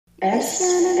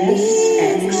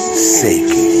SSX.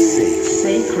 Sacred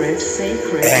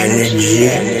energy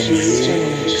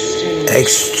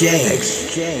exchange.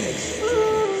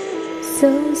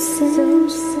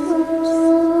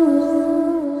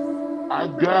 I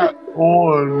got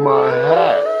on my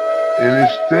hat, and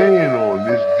it's staying on.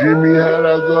 This Jimmy hat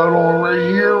I got on right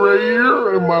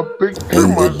here, and my picture,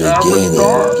 In my the avatar. beginning,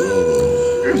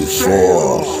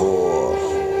 before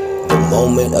the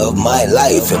moment of my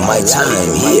life and my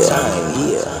time here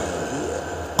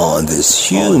on this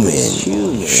human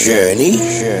journey,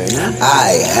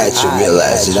 I had to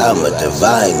realize that I'm a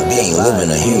divine being living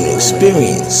a human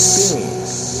experience,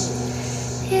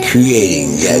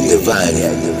 creating that divine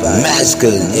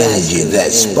masculine energy,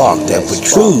 that spark that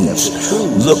protrudes,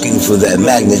 looking for that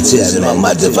magnetism of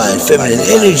my divine feminine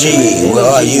energy. Where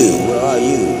are you?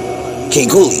 King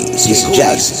Cooley, Cecil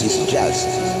Jackson,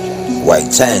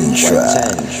 White Tantra.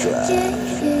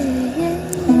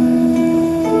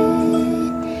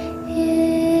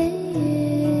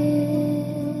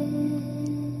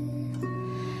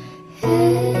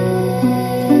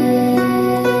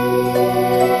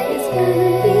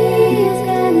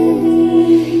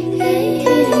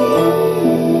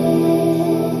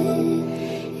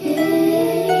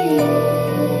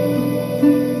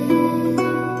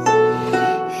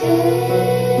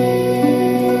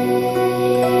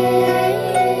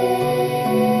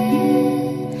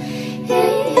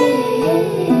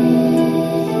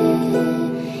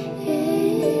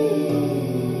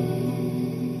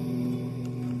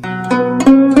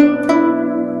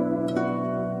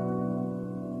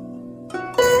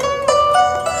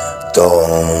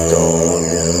 Don't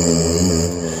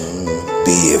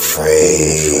be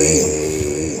afraid.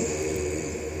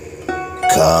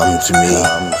 Come to me.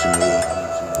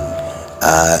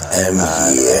 I am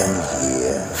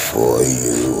here for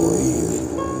you.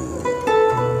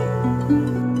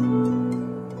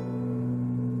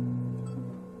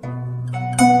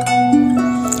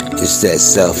 It's that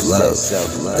self-love,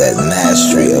 that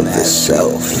mastery of the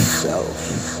self.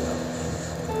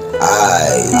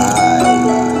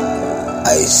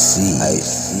 I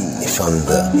see from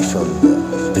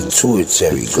the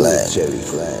pituitary gland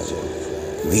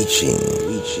reaching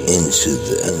into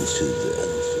the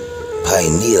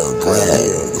pineal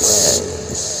glands,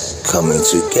 coming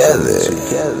together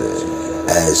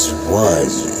as one,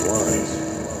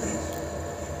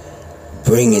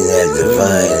 bringing that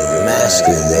divine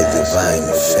masculine, that divine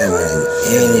feminine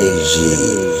energy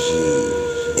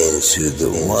into the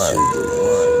one.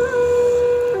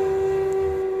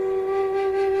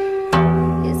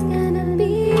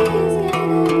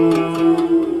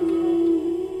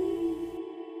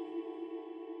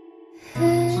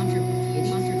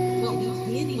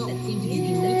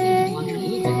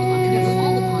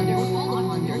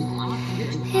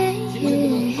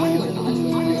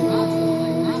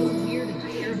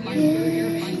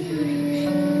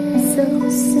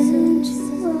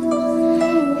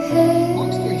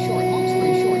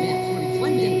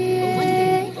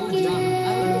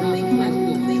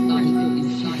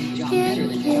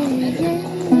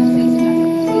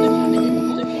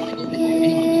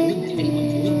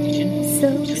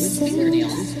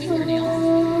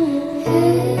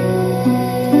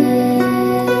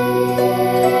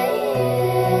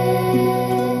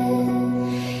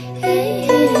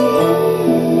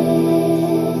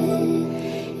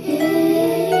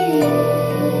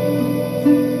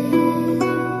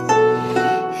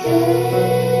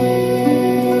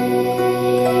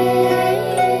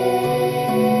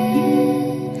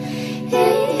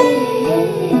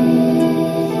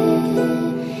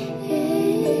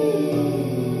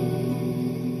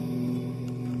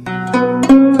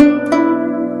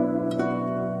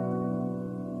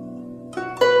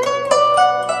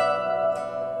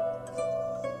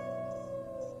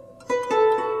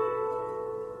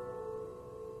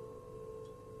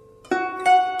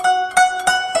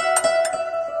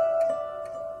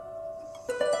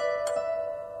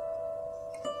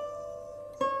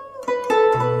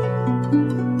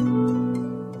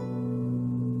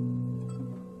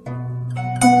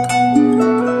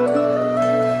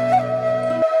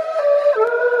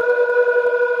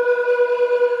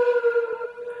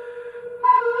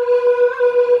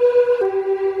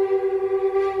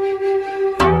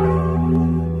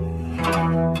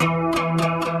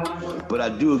 I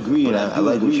do agree, and I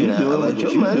like what you're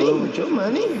doing with your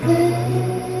money.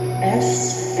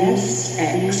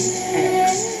 SSX.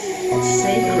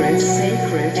 Sacred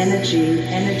energy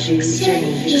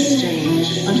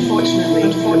exchange. Unfortunately,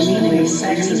 the meaning of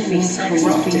sex has been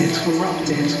corrupted.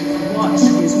 What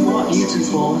is more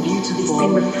beautiful it's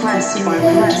been repressed by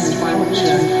religion and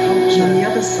culture. And on the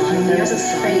other side, there is a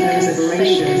fake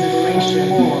liberation,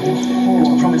 porn,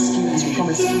 and promiscuity.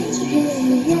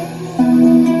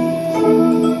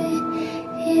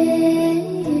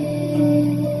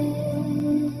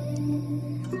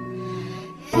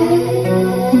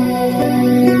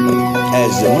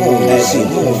 As the moon has seen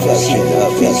the reflection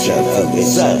of the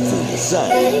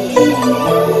sun.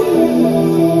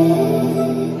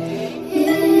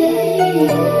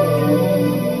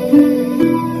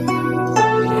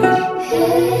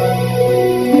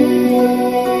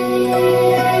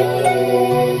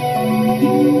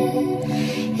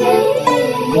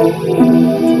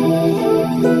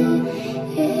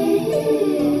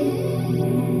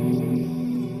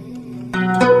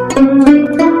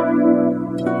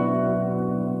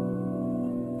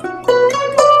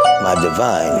 My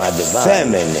divine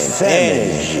feminine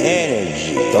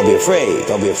energy. Don't be afraid.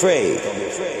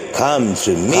 Come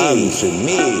to me.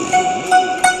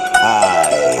 I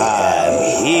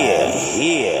am here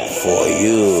for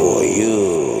you.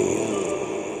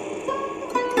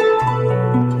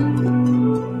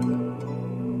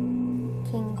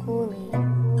 King Cooley.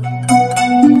 I'm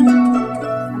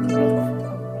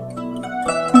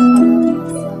grateful. I love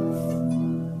myself.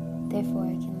 Therefore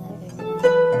I can love everyone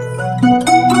else.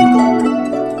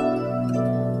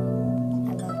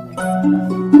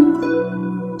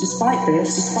 Despite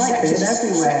this, sex is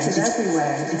everywhere.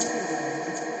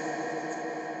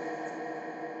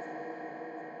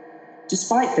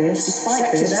 Despite this,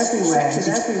 sex is everywhere.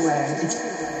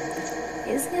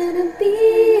 It's gonna be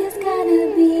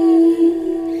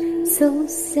so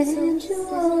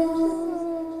sensual.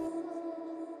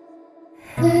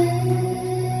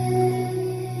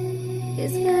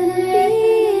 It's gonna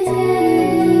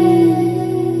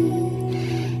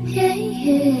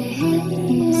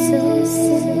be so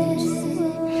sensual.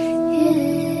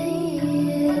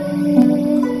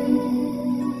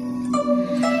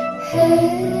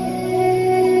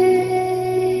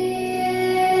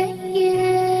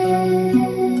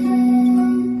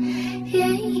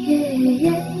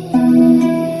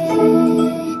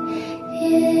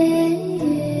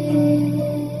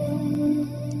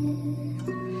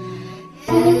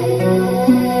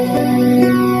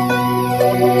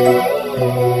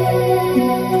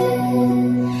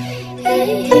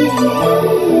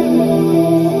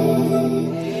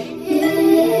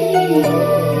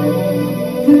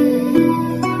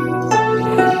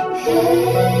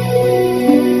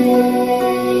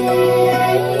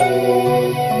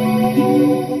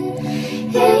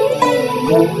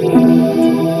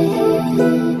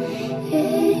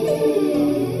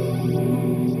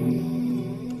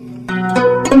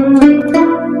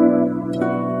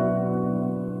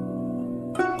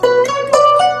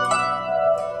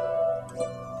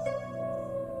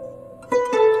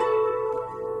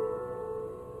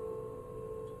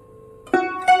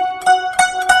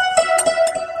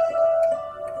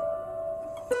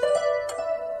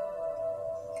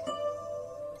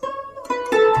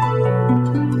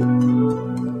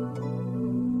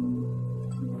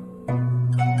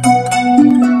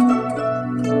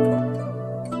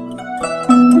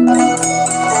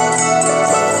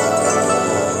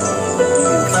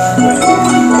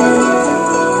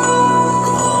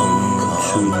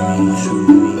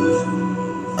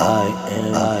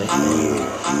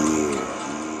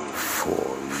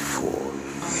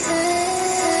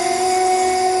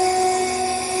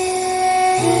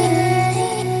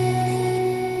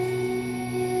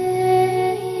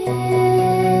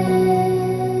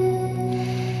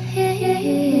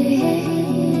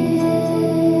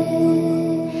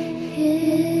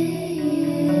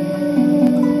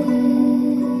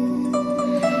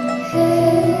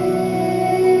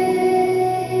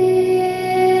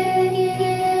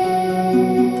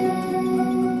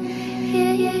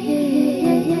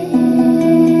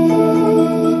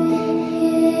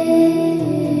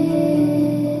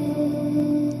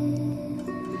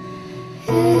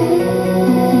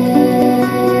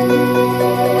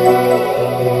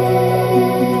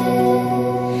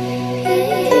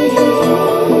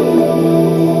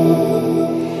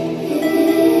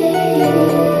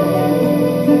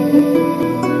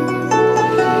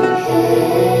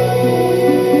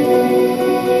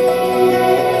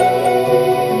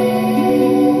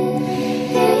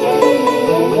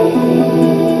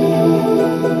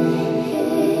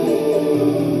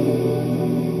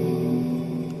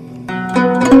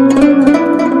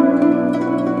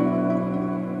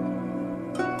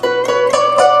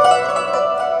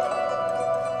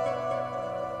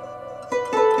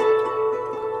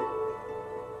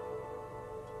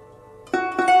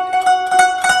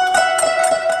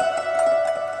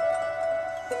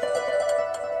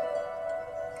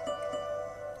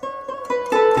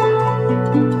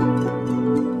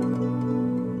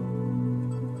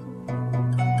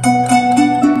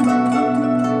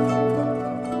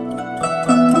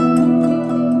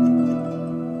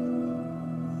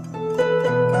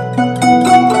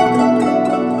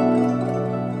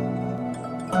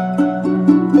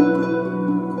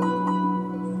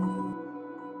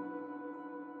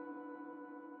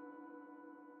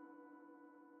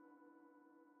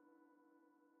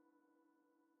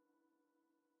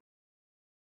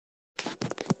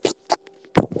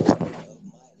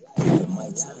 My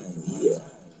time here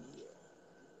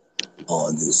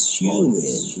on this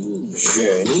human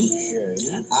journey,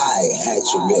 I had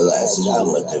to realize that I'm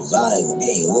a divine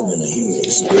being living a human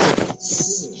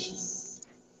experience,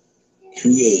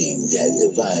 creating that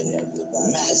divine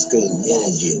masculine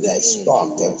energy, that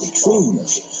spark that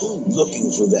protrudes,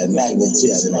 looking for that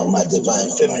magnetism of my divine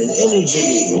feminine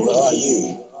energy. Where are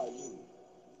you?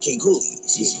 King Cooley,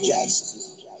 Cecil Jackson,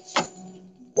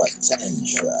 White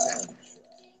Tantra.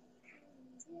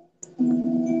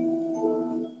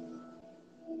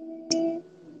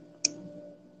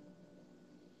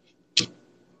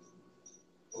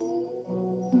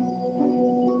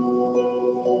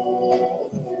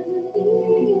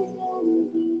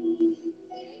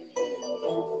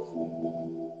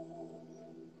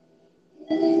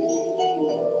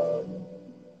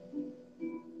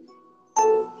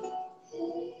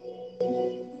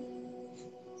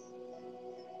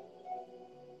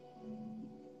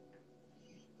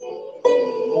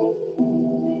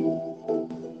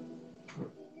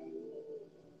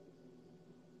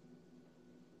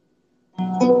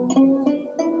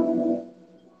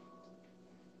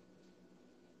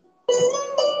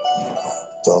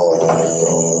 Don't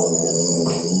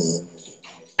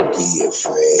be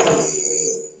afraid.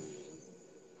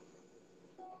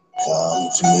 Come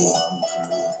to me.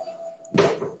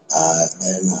 I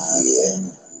am here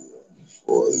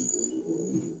for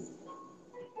you.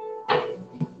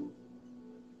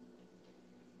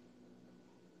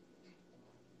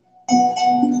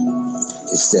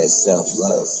 It's that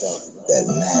self-love, that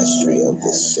mastery of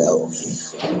the self.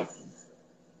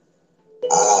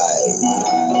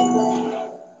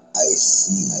 I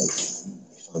see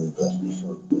from the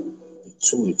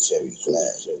pituitary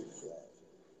gland,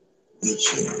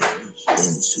 reaching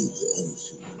into the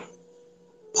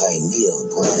pineal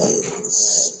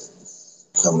glands,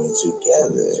 coming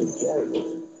together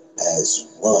as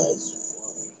one,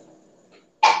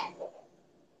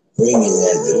 bringing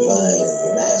that divine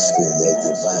masculine, that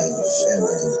divine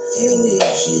feminine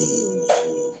energy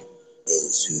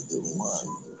into the one.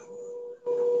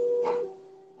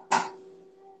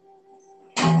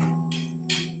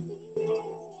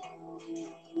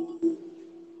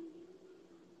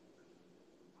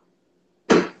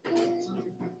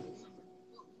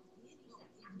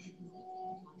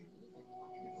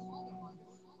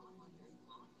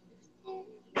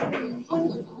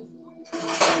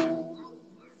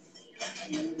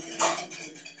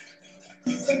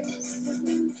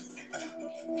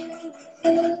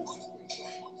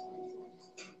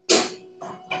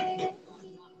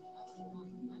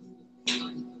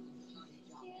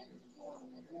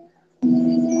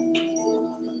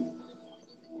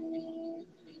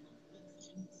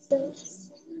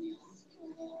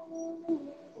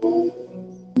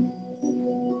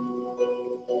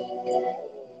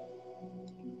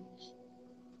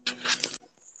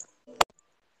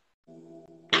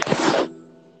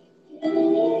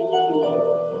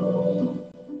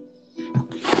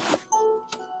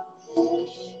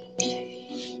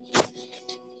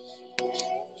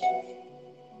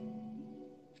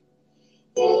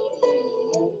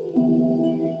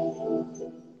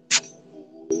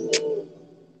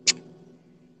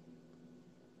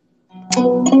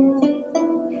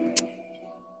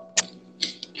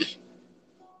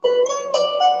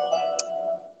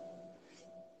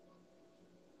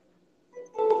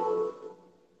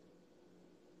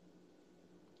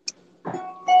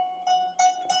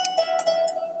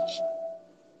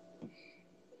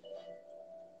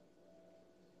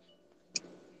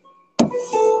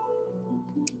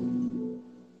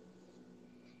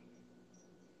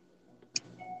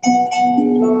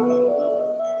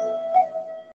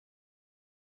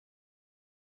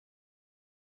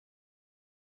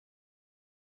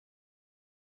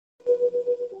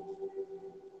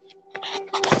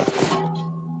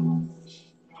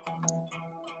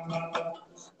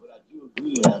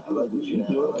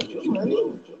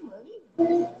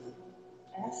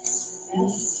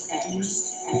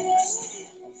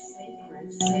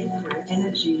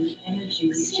 Energy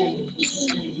exchange.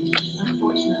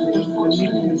 Unfortunately,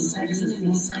 the sex has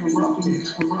been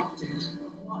corrupted.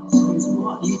 What is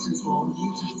beautiful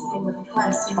is in the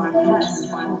press by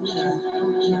culture.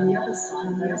 And on the other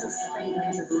side, there's a state of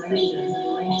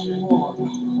liberation, war,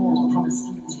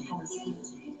 promiscuity.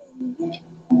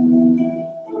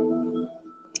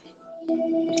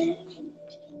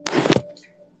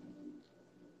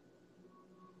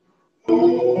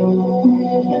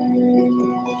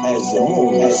 As the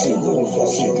moon receives the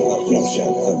reflection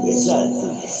of the sun.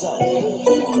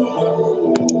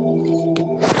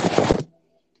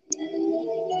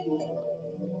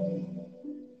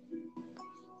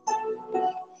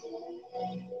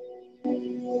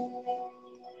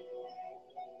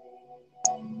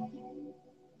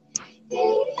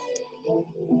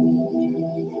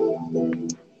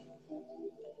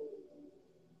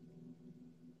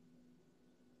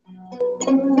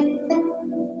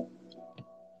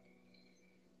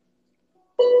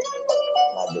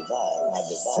 My divine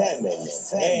feminine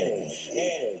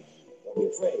energy. Don't be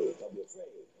afraid.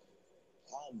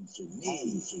 Come to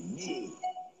me.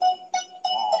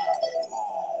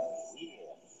 I'm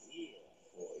here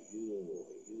for you.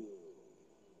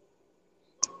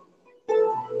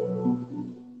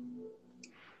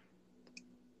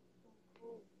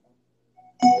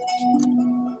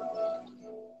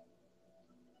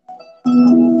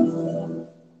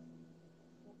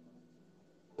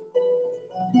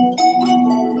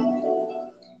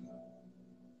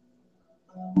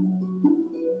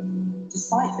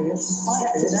 Despite this,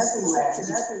 it's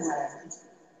everywhere.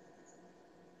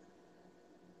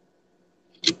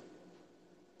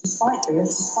 Despite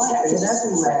this,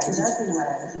 it's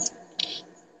everywhere.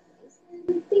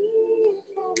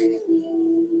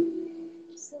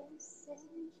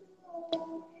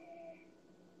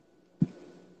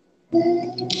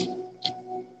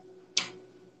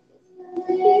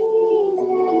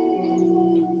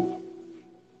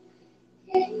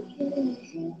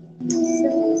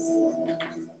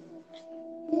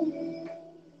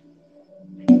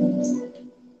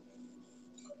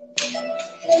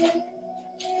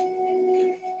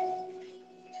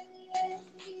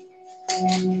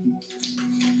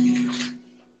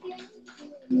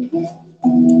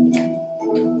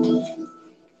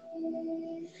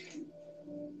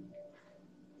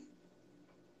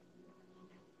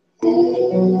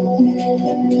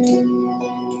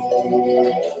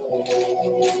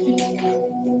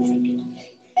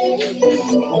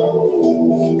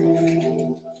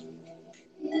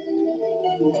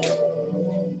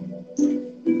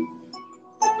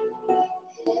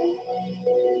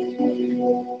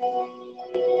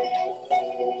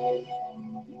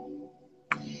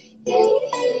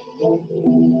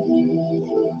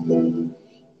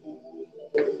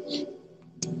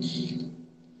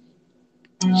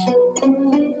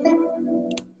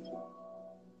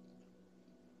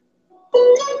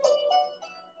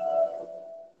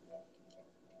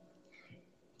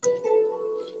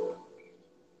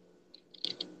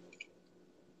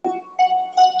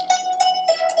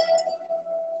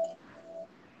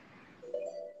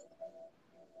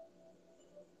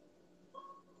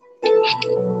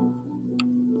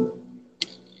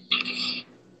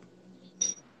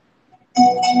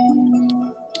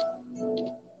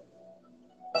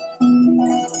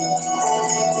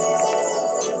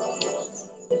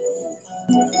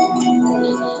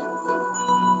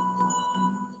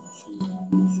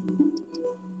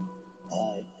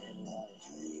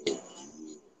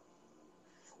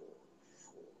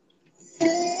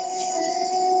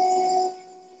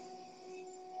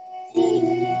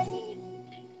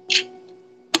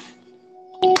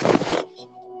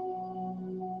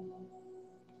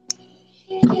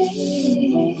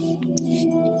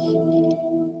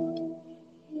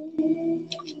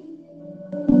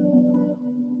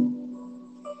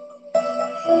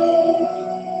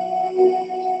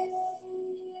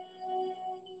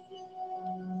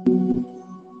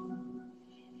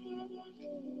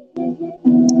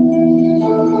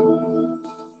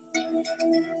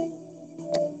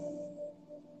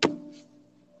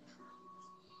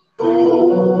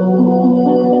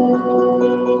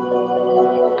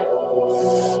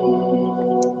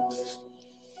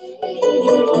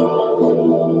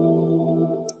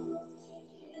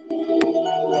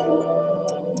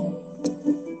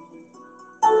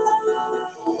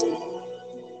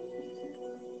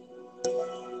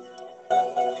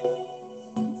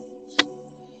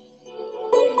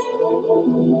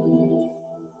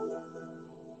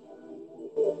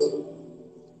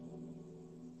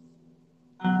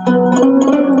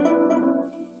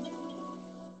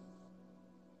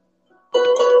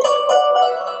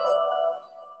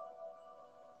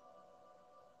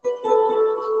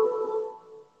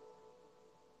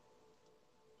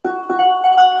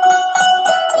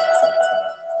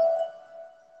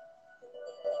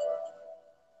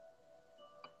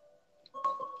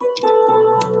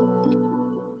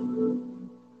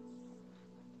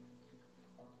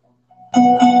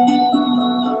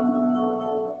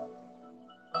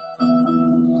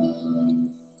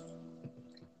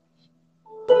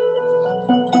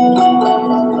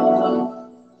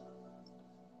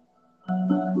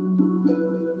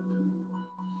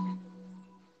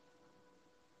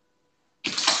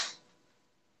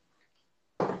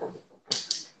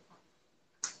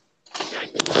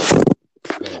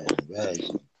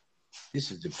 Rising.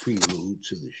 This is the prelude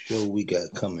to the show we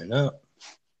got coming up.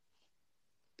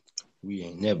 We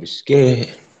ain't never scared.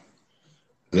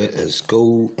 Let us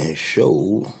go and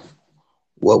show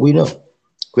what we know.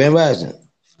 Grand Rising,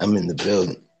 I'm in the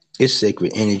building. It's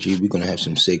sacred energy. We're going to have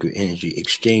some sacred energy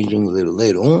exchanging a little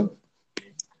later on.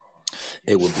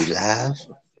 It will be live,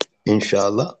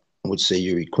 inshallah. I would say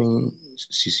Yuri Queen,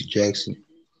 CC Jackson,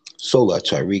 Solar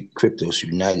Tariq, Cryptos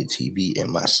United TV,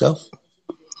 and myself,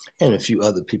 and a few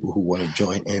other people who want to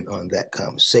join in on that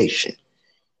conversation.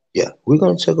 Yeah, we're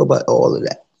going to talk about all of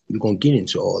that. We're going to get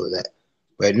into all of that.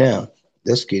 Right now,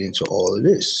 let's get into all of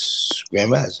this.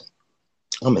 Grand Rising,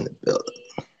 I'm in the building.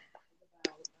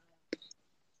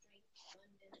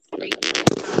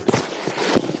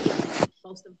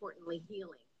 Most importantly,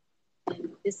 healing.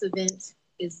 And this event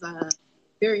is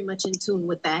very much in tune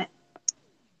with that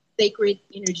sacred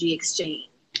energy exchange.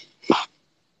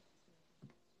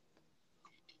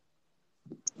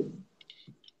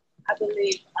 I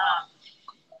believe you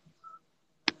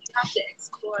have to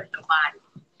explore your body.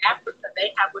 In Africa,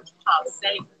 they have what you call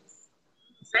savers.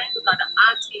 Savers are the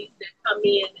aunties that come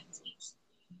in and teach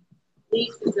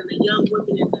nieces and the young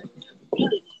women in the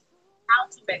community how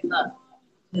to make love.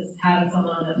 Just having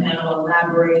someone on the panel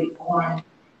elaborate on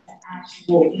the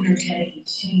actual energetic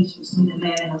exchange between the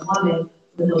man and the woman,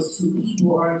 when those two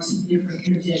people are in two different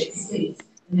energetic states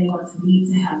and they want to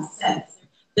meet to have sex.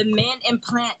 The man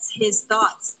implants his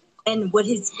thoughts and what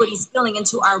he's feeling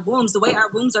into our wombs. The way our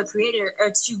wombs are created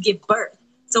are to give birth.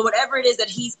 So whatever it is that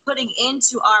he's putting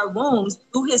into our wombs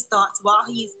through his thoughts while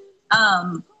he's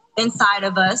inside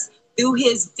of us, through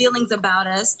his feelings about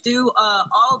us, through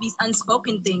all of these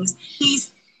unspoken things,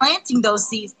 he's planting those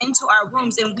seeds into our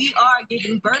wombs, and we are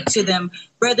giving birth to them,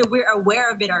 whether we're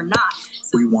aware of it or not.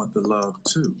 We want the love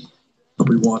too.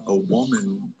 We want a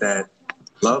woman that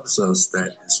loves us,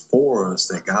 that is for us,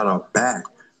 that got our back.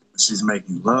 She's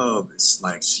making love. It's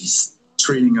like she's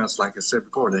treating us, like I said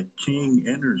before, that king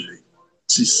energy.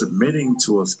 She's submitting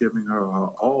to us, giving her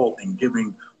all and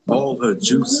giving all her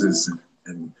juices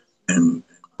and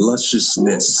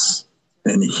lusciousness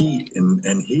and heat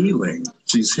and healing.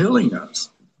 She's healing us.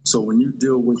 So when you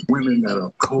deal with women that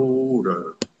are cold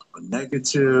or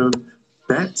negative,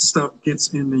 that stuff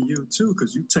gets into you too,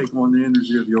 because you take on the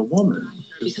energy of your woman.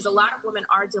 Because a lot of women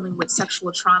are dealing with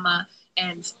sexual trauma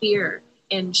and fear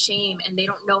and shame, and they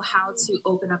don't know how to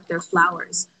open up their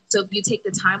flowers. So if you take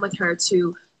the time with her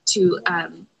to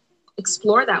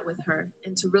explore that with her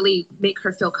and to really make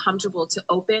her feel comfortable to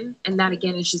open, and that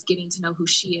again is just getting to know who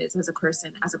she is as a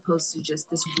person, as opposed to just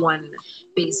this one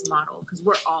base model, because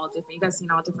we're all different. You guys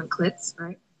seen all different clips,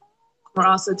 right? We're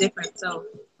all so different. So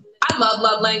I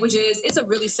love languages. It's a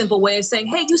really simple way of saying,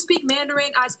 hey, you speak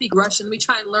Mandarin, I speak Russian. Let me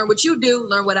try and learn what you do,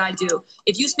 learn what I do.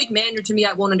 If you speak Mandarin to me,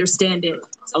 I won't understand it.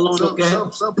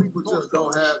 Some people just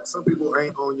don't have, some people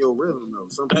ain't on your rhythm though.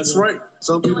 Some people, that's right.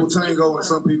 Some people tango and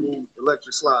some people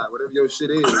electric slide, whatever your shit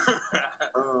is.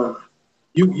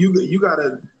 You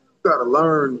gotta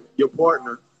learn your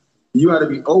partner. You gotta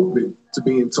be open to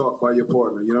being taught by your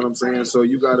partner. You know what I'm saying? So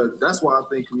you gotta, that's why I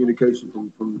think communication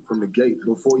from the gate,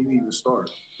 before you even start.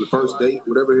 The first date,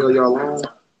 whatever the hell y'all on,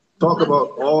 talk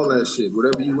about all that shit,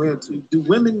 whatever you into. Do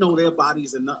women know their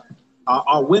bodies enough?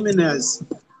 Are women as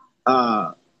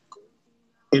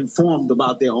informed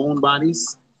about their own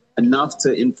bodies enough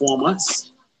to inform us?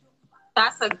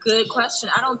 That's a good question.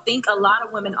 I don't think a lot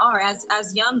of women are.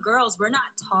 As young girls, we're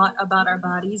not taught about our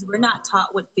bodies. We're not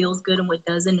taught what feels good and what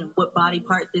doesn't, and what body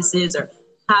part this is, or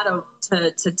how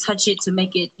to touch it to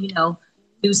make it,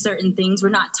 do certain things. We're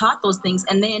not taught those things.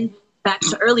 And then back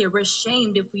to earlier, we're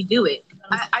shamed if we do it.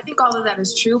 I think all of that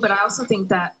is true, but I also think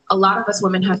that a lot of us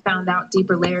women have found out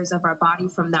deeper layers of our body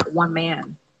from that one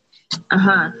man.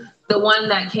 The one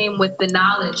that came with the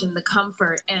knowledge and the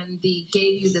comfort and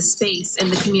gave you the space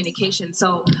and the communication.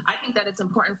 So I think that it's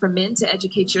important for men to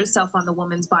educate yourself on the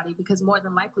woman's body, because more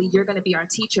than likely you're going to be our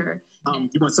teacher. You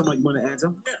want to add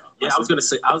something? Yeah. I was going to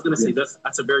say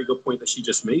that's a very good point that she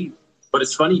just made. But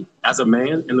it's funny, as a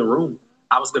man in the room,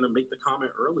 I was going to make the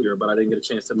comment earlier, but I didn't get a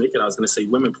chance to make it. I was going to say,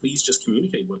 women, please just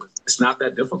communicate with us. It's not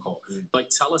that difficult. Like,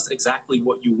 tell us exactly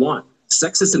what you want.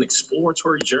 Sex is an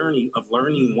exploratory journey of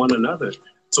learning one another.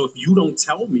 So if you don't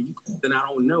tell me, then I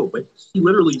don't know. But she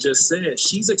literally just said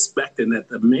she's expecting that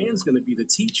the man's going to be the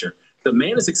teacher. The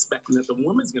man is expecting that the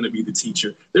woman's going to be the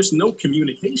teacher. There's no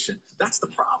communication. That's the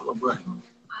problem, right?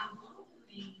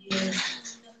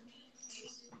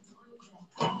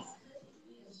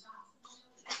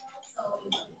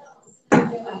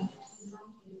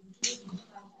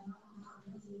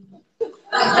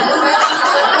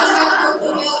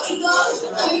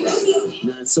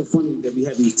 It's so funny that we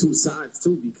have these two sides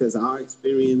too, because our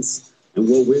experience and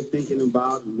what we're thinking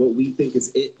about and what we think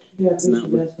is it. It's not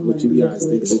what you guys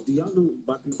think. So do y'all know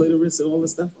about the clitoris and all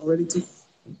this stuff already too?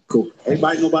 Cool.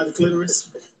 Everybody know about the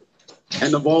clitoris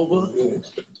and the vulva?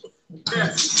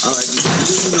 Yes. All right.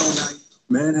 You know now.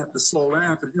 Men have to slow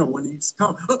down because, when he's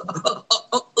coming.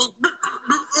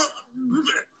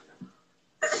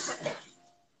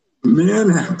 Men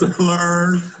have to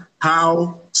learn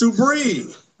how to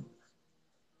breathe.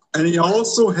 And he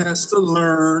also has to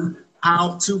learn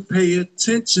how to pay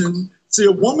attention. See,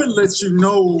 a woman lets you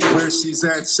know where she's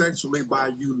at sexually by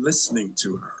you listening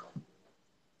to her.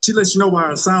 She lets you know by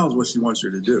her sounds what she wants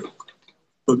you to do.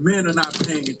 But men are not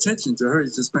paying attention to her.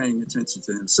 He's just paying attention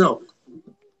to himself.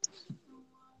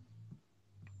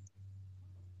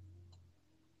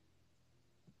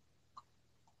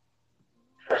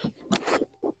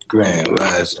 Grand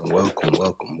Rising,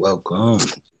 welcome.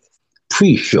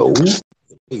 Pre-show,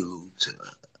 prelude to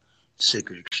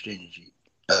sacred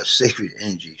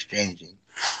energy exchanging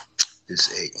this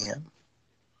AM.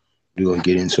 We're gonna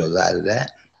get into a lot of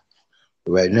that.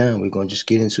 But right now, we're gonna just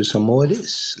get into some more of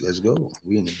this. Let's go.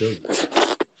 We in the building.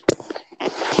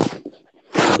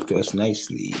 Talk to us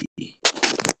nicely.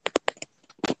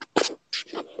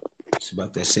 It's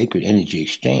about that sacred energy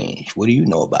exchange. What do you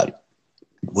know about it?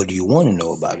 What do you want to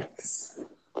know about it?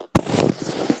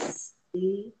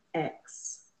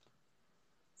 EX.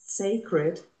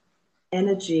 Sacred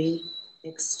energy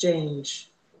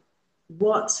exchange.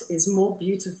 What is more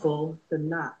beautiful than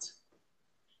that?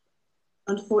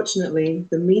 Unfortunately,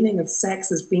 the meaning of sex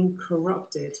has been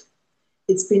corrupted.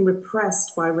 It's been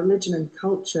repressed by religion and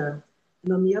culture.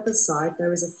 And on the other side,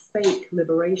 there is a fake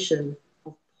liberation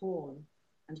of porn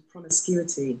and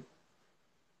promiscuity.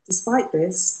 Despite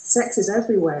this, sex is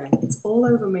everywhere. It's all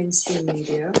over mainstream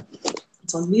media.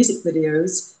 It's on music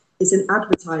videos. It's in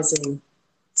advertising.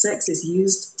 Sex is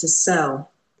used to sell.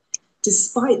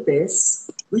 Despite this,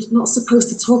 we're not supposed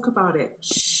to talk about it.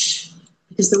 Shh.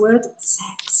 Because the word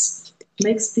sex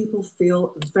makes people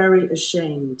feel very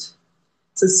ashamed.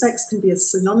 So sex can be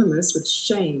synonymous with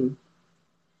shame.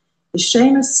 The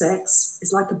shame of sex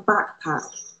is like a backpack.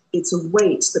 It's a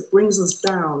weight that brings us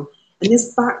down. And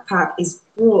this backpack is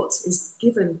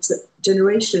given to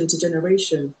generation to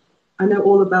generation. I know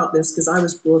all about this because I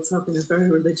was brought up in a very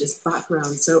religious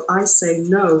background. So I say,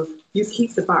 no, you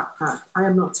keep the backpack. I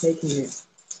am not taking it.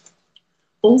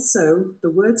 Also,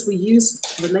 the words we use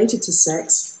related to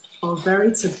sex are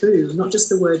very taboo, not just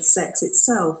the word sex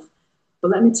itself.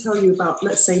 But let me tell you about,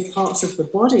 let's say, parts of the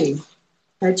body.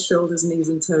 Head, shoulders, knees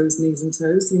and toes,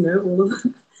 all of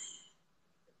that.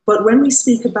 But when we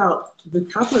speak about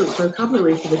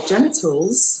vocabulary for the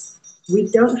genitals, we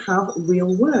don't have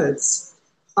real words.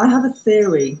 I have a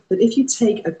theory that if you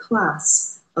take a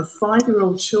class of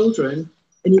 5-year-old children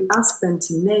and you ask them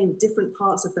to name different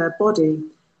parts of their body,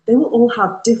 they will all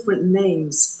have different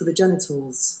names for the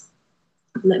genitals.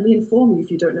 Let me inform you if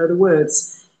you don't know the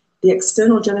words. The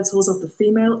external genitals of the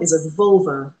female is a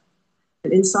vulva,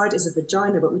 and inside is a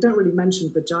vagina, but we don't really mention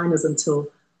vaginas until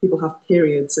people have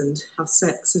periods and have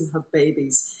sex and have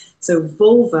babies. So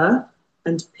vulva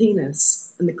and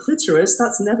penis. And the clitoris,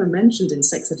 that's never mentioned in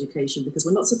sex education because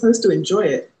we're not supposed to enjoy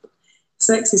it.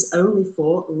 Sex is only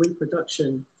for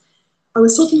reproduction. I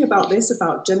was talking about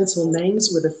genital names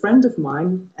with a friend of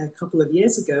mine a couple of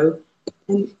years ago.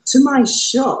 And to my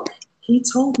shock, he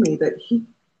told me that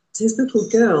his little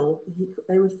girl,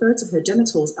 they refer to her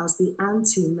genitals as the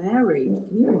Auntie Mary.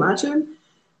 Can you imagine?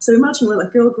 So imagine when a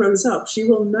girl grows up, she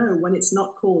will know when it's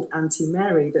not called Auntie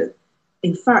Mary, that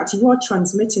in fact you are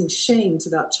transmitting shame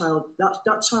to that child.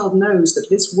 That child knows that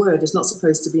this word is not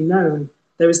supposed to be known.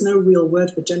 There is no real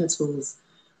word for genitals.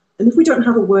 And if we don't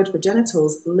have a word for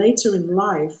genitals, later in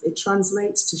life, it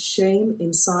translates to shame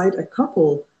inside a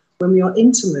couple when we are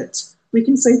intimate. We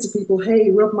can say to people, hey,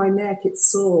 rub my neck, it's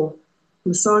sore.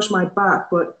 Massage my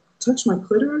back, but touch my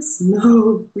clitoris?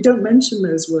 No, we don't mention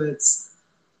those words.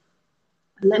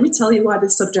 Let me tell you why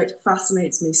this subject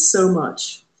fascinates me so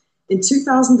much. In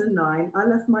 2009, I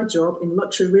left my job in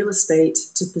luxury real estate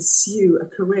to pursue a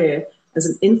career as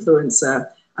an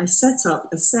influencer. I set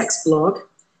up a sex blog,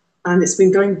 and it's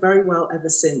been going very well ever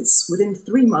since. Within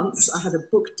 3 months, I had a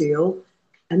book deal,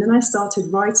 and then I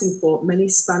started writing for many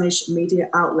Spanish media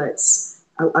outlets.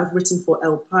 I've written for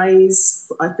El País.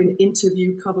 I've been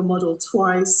interview cover model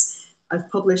twice. I've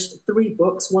published 3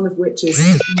 books, one of which is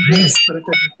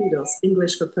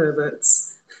English for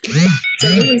Perverts. So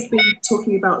I've always been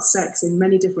talking about sex in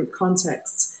many different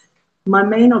contexts. My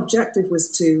main objective was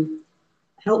to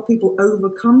help people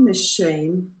overcome this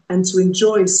shame and to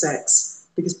enjoy sex,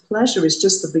 because pleasure is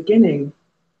just the beginning.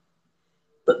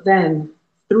 But then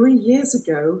 3 years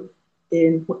ago,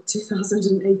 in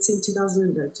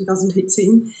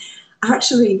 2018, I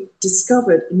actually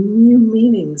discovered new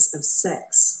meanings of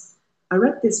sex. I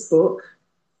read this book,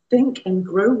 Think and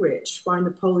Grow Rich by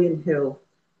Napoleon Hill.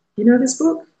 You know this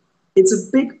book? It's a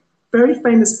big, very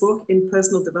famous book in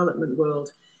personal development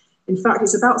world. In fact,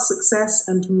 it's about success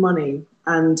and money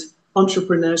and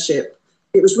entrepreneurship.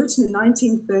 It was written in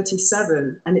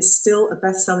 1937, and it's still a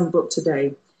best-selling book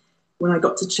today. When I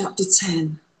got to chapter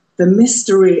 10, the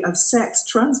mystery of sex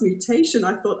transmutation,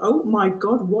 I thought, oh my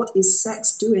God, what is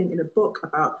sex doing in a book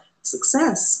about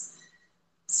success?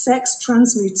 Sex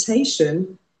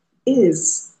transmutation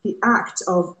is the act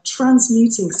of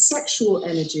transmuting sexual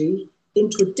energy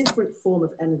into a different form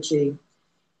of energy.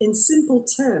 In simple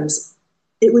terms,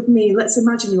 it would mean, let's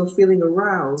imagine you're feeling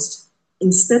aroused.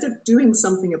 Instead of doing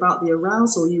something about the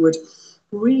arousal, you would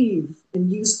breathe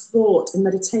and use thought and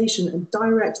meditation and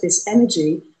direct this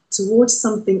energy towards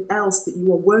something else that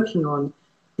you are working on.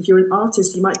 If you're an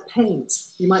artist, you might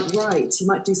paint, you might write, you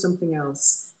might do something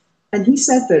else. And he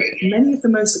said that many of the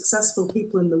most successful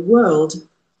people in the world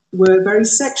were very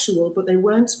sexual, but they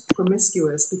weren't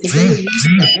promiscuous because they were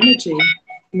using their energy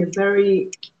in a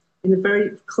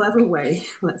very clever way,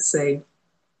 let's say.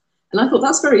 And I thought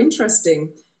that's very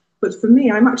interesting. But for me,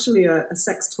 I'm actually a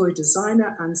sex toy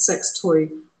designer and sex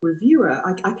toy reviewer.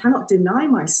 I cannot deny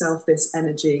myself this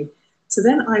energy. So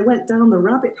then I went down the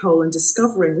rabbit hole and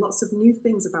discovering lots of new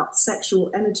things about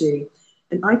sexual energy.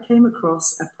 And I came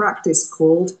across a practice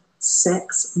called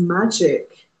sex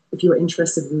magic. If you are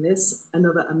interested in this,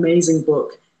 another amazing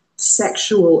book,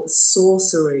 Sexual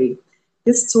Sorcery.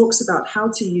 This talks about how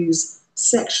to use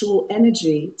sexual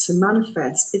energy to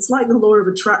manifest. It's like the law of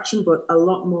attraction, but a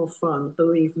lot more fun,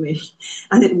 believe me.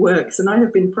 And it works. And I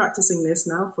have been practicing this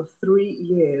now for 3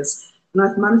 years, and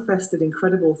I've manifested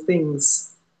incredible things.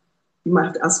 You might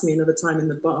have to ask me another time in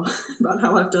the bar about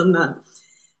how I've done that.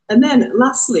 And then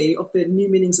lastly, of the new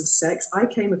meanings of sex, I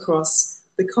came across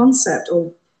the concept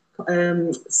of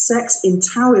sex in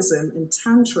Taoism and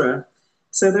Tantra.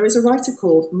 So there is a writer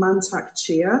called Mantak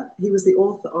Chia. He was the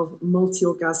author of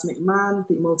Multi-Orgasmic Man,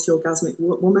 The Multi-Orgasmic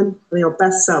Woman. They are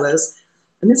bestsellers.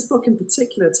 And this book in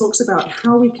particular talks about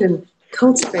how we can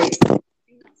cultivate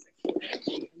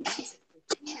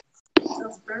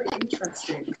That's very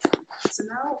interesting. So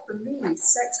now for me,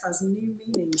 sex has new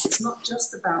meanings. It's not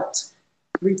just about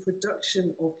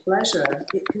reproduction or pleasure.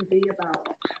 It can be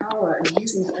about power and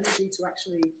using the energy to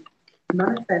actually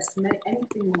manifest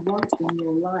anything you want in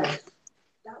your life.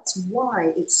 That's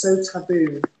why it's so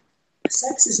taboo.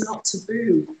 Sex is not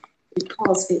taboo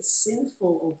because it's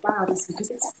sinful or bad. It's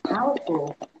because it's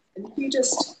powerful. And if you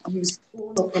just use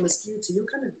porn or promiscuity,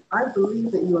 I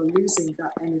believe that you are losing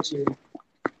that energy.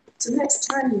 So next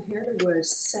time you hear the word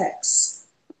sex,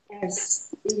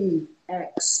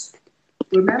 S-E-X,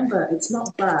 remember it's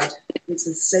not bad. It's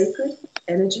a sacred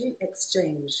energy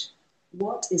exchange.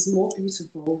 What is more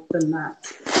beautiful than that?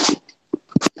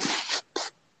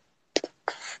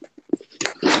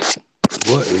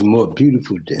 What is more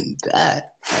beautiful than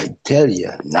that? I tell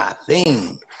you,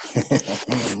 nothing.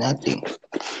 Nothing.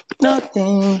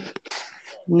 Nothing.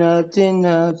 Nothing,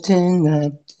 nothing,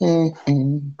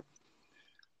 nothing.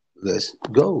 Let's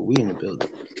go. We in the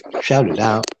building. Shout it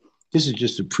out. This is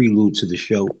just a prelude to the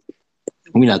show.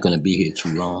 We're not going to be here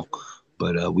too long,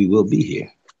 but we will be here.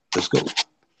 Let's go.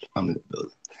 I'm in the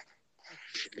building.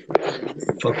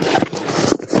 Fuck it.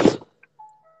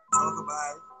 Talk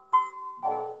about it.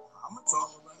 I'm going to talk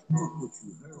about it. What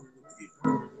you heard.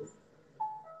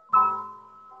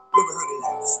 You ever heard of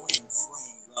that swing,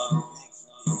 love?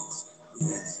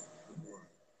 Yeah.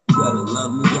 You gotta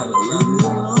love me, alone.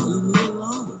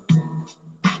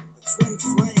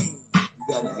 Swing. You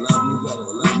gotta love me,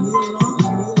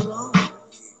 alone.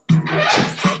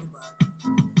 Talk about it.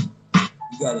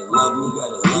 You gotta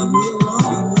love me,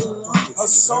 alone. A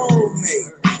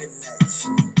soulmate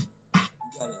connection. You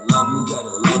gotta love me,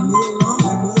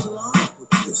 alone.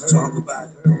 Just talk about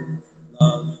her.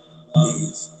 Love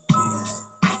is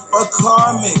a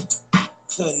karmic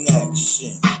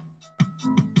connection.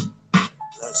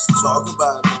 Let's talk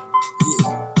about it.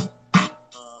 Yeah.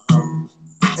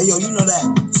 Hey, yo, you know that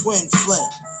twin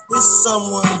flame? It's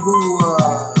someone who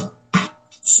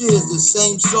shares the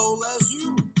same soul as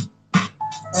you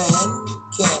and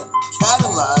can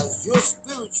catalyze your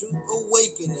spiritual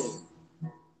awakening.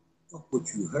 What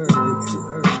you heard.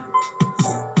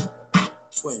 Yeah.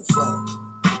 Twin flame.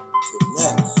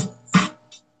 Connection.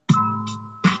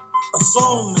 A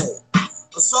soulmate.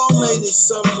 A soulmate is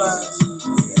somebody.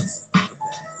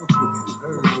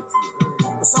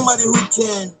 Somebody who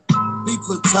can be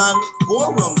platonic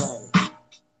or romantic.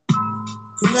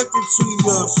 connected to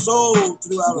your soul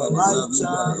throughout a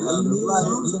lifetime.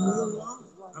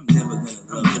 I'm never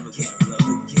gonna love again.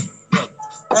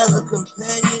 As a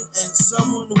companion and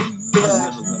someone who you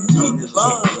have unique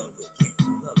bond.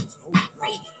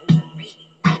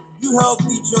 You help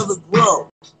each other grow,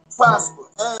 prosper,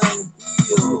 and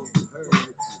heal.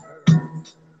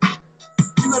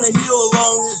 You're gonna heal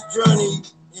along this journey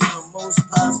in the most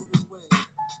positive way.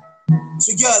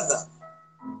 Together.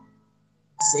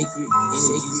 Sacred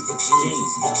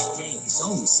exchange. It's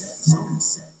only sex.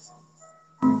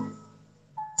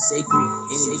 Sacred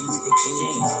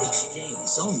exchange.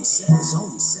 It's only sex.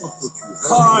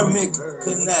 Karmic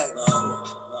connect.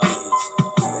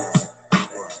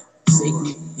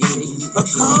 A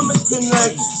karmic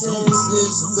connection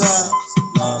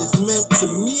is meant to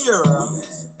mirror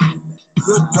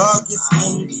your darkest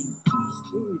energy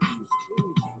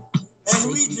and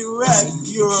redirect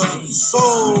your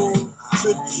soul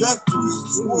trajectory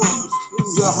towards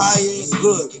your highest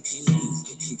good,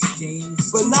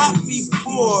 but not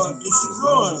before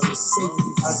destroying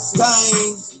a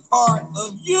dying part of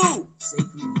you.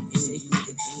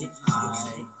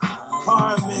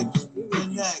 Karmic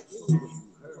connection.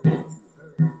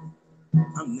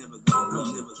 I'm never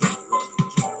gonna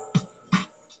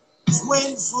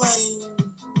twin flame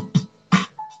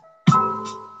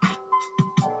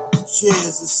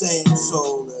shares the same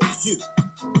soul as you.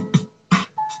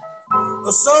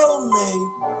 A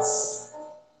soulmate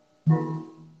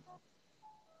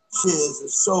shares a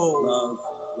soul.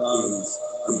 Love is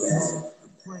a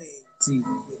bad. See,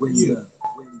 when you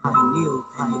kneel,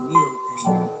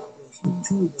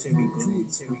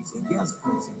 tributary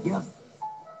together.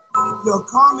 Your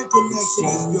karmic connection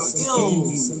is your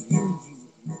illness,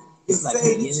 your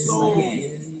faded soul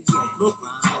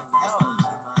looking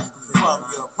from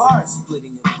your part,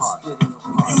 splitting apart.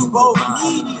 You both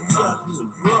need each other to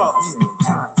grow.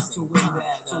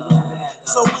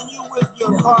 So when you with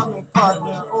your karmic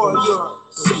partner or your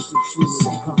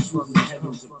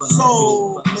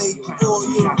soulmate or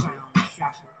your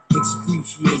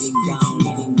excruciating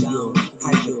down,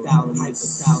 hypothalamus,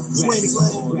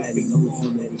 already.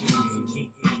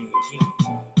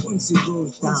 Once it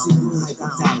goes down,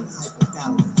 hypothalamus,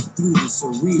 through the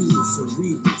cerebral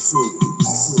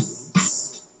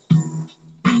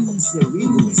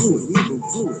fluid.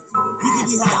 You can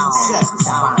be having sex,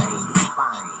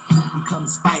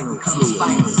 becomes spinal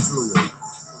fluid.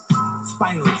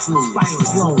 Spinal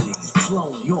fluid,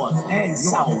 flowing north and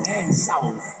south,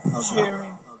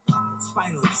 sharing.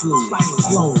 Spinal fluid,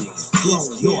 flowing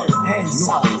north and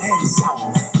south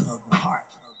of the heart.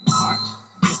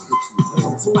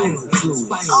 Spinal fluid,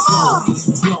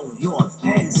 flowing north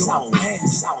and south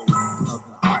of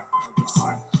the heart.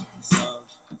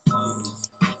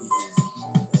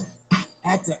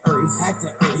 At the earth,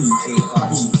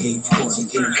 E-A-R-E-H-O-T,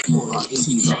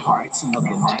 the heart of the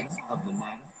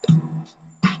matter.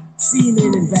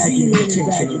 Semen and vaginal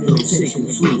retention of those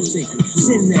sacred fluids.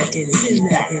 Send that energy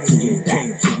back to your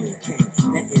tank.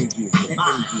 That energy is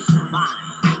mine.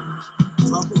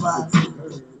 Talk about it.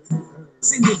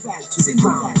 Send it back to the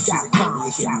ground. It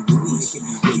can be released.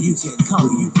 Where you can come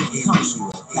to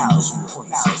 1,000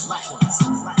 points.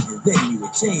 Then you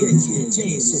retain it.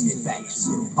 Send it back to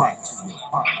your heart.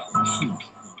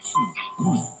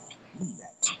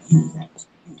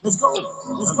 Let's go.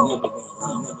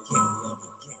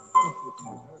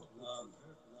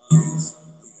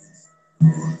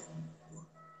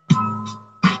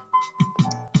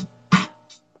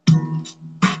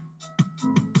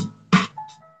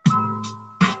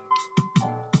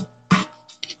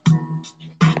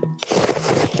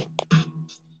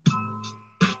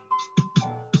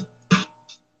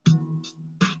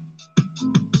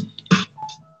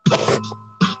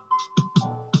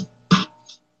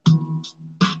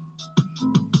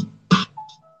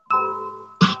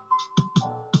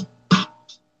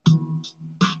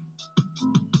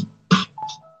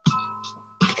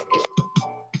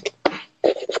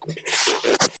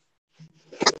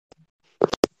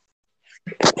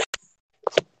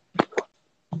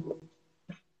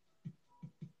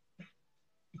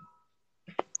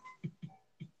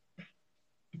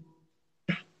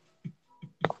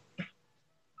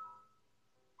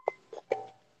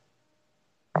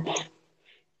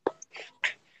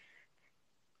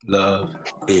 Love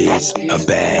is a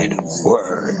bad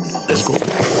word. Let's go.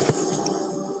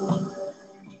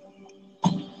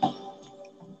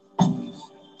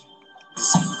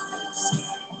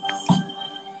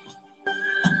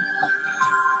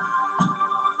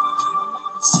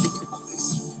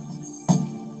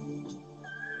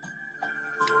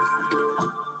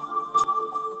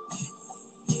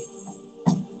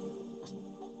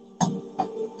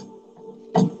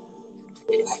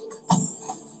 You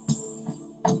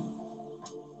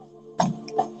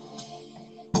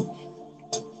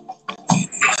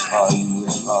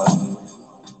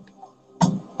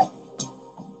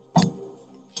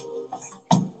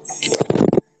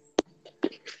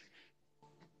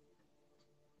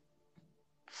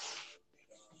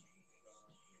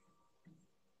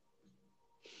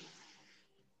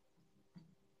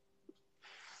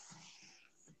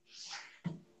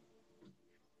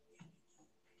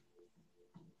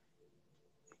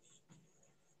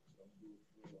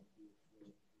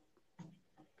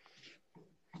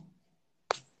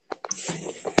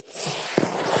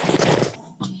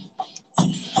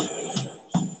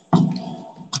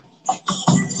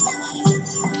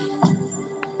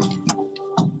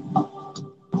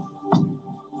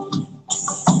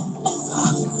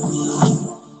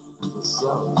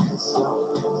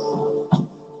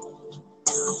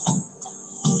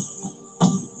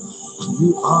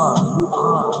are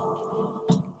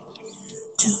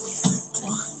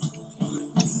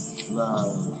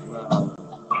love.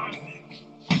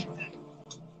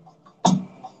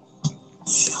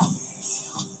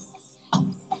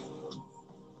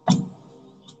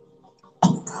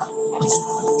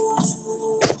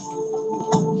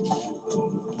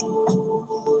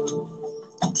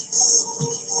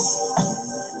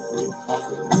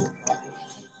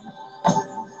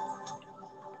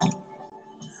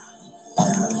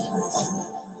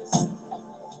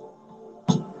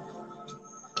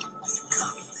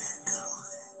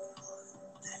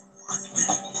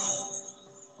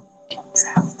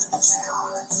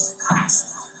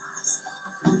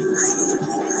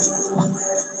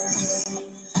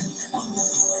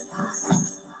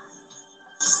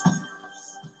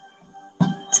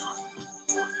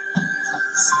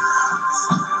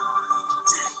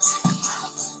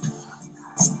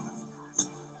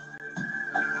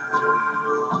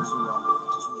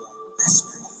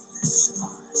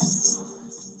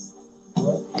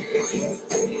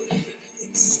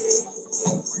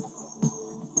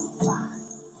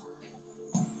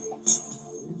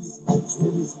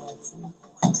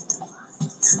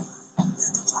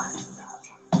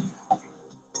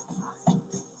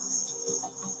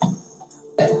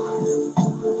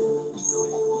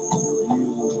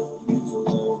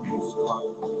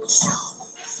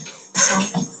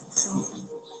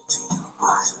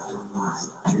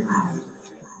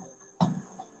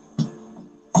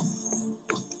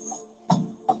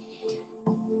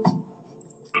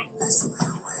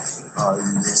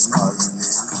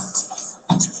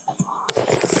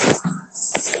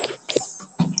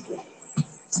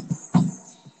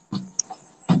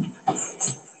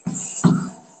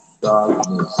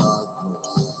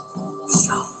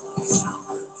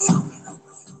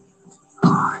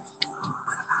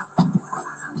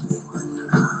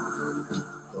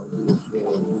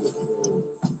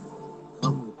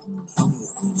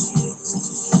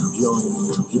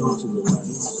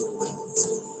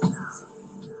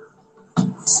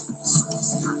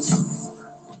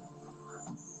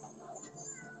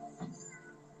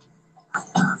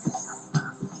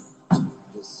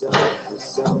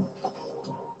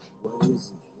 What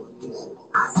is it?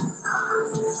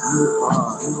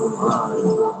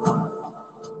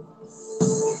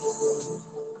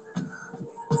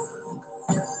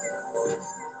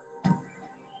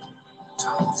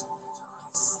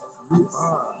 You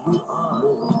are.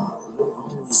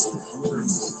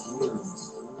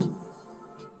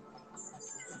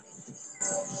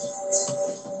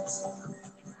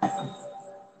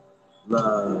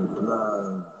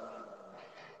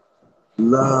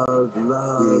 Love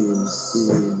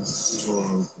is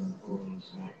for.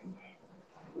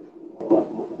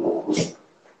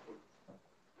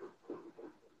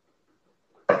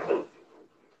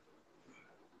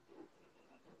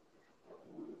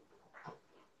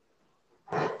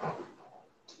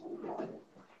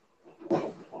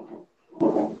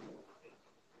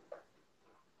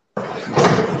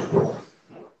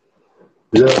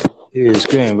 It's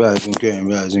Grand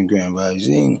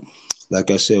Rising. Like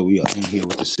I said, we are in here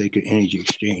with the Sacred Energy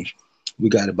Exchange. We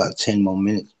got about 10 more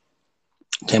minutes.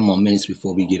 10 more minutes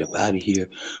before we get up out of here.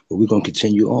 But we're going to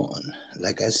continue on.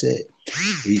 Like I said,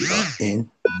 we are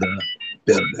in the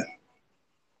building.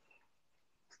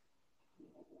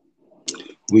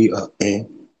 We are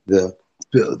in the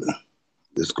building.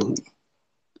 Let's go.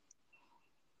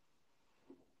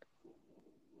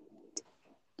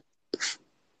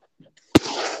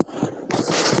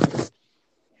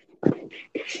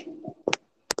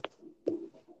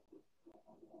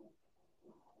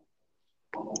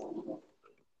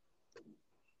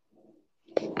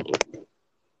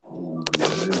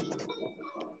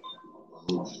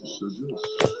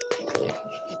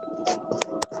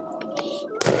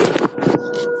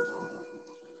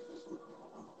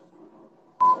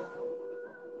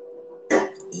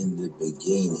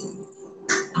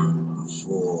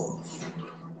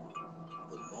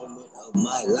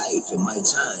 after my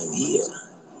time here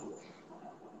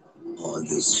on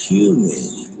this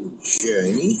human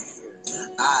journey,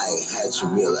 I had to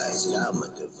realize that I'm a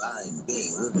divine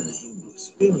being living a human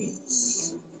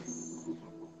experience,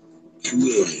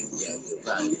 creating that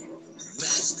divine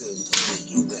masculine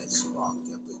energy, that spark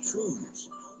that protrudes,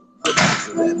 looking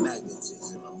for that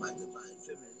magnetism of my divine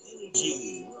feminine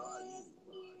energy. Where are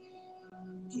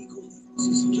you? Kiko,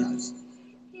 Sister Johnson.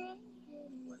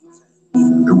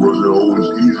 It wasn't always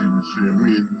easy to see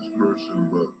me in this person,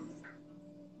 but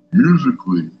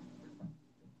musically,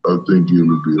 I think it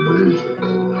would be amazing. I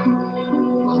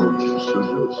hope she says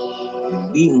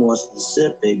yes. Be more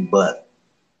specific, but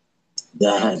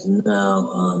that has now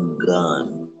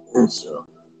gone. So,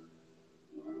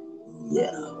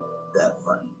 yeah, that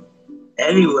funny.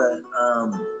 Anyway,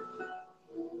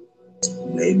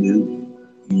 maybe,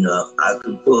 I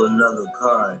could pull another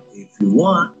card if you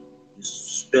want.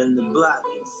 Just spin the block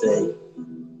and say,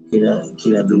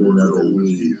 can I do another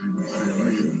read?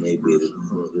 Maybe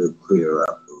it'll clear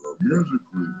up a little bit.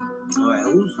 Musically, all right,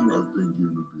 who's next? I think it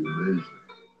would be amazing.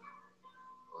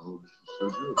 I hope she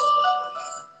says yes.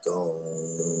 Don't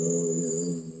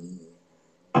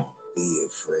be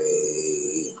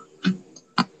afraid.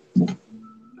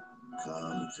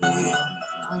 Come to me.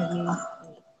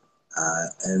 I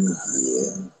am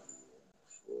here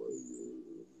for you.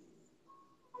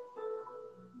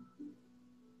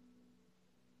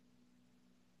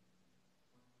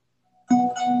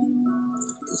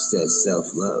 It's that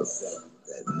self-love,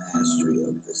 that mastery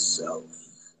of the self.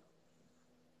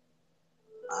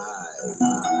 I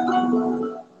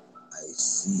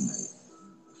see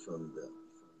from the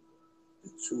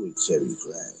pituitary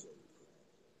gland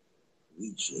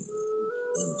reaching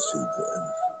into the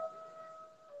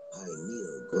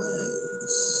pineal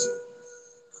glands,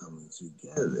 coming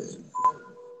together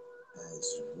as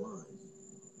one,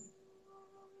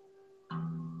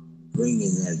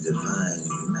 bringing that divine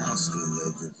masculine,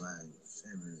 that divine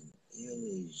feminine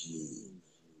energy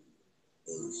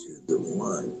into the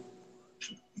one,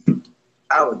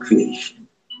 our creation.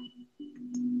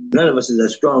 None of us is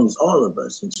as strong as all of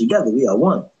us, and together we are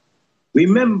one.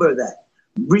 Remember that.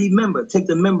 Remember. Take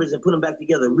the members and put them back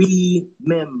together.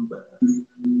 Remember.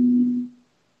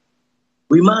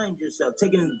 Remind yourself,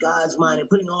 taking God's mind and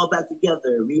putting it all back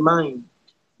together. Remind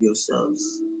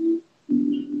yourselves.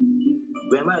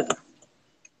 Grandma,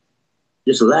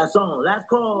 just the last song, last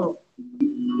call.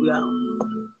 We out.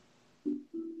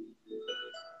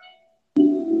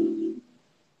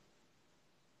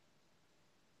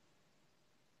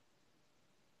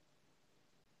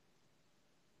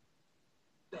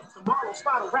 Tomorrow's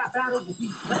final rap battle will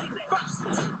be played first.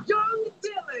 Young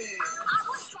Dylan. I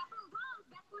was dropping bombs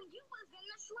back when you was in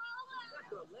the stroller. That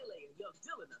girl Lele and Young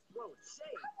Dylan are throwing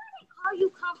shade. I wouldn't call you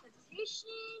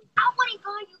competition. I wouldn't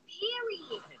call you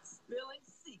period. And spilling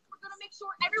secrets. We're gonna make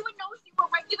sure everyone knows you were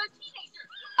a regular teenager.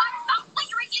 You gotta stop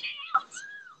figuring it out.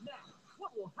 Now,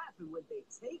 what will happen when they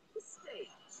take the stage?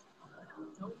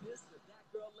 Don't miss the That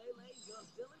Girl Lele Young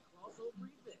Dylan crossover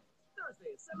event.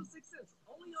 Thursday at 7/6 Central,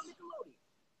 only on Nickelodeon.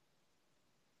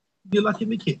 You like in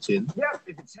the kitchen? Yep,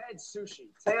 if it's head, sushi.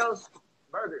 Tails,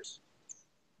 burgers.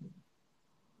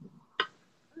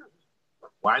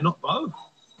 Why not both?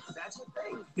 That's the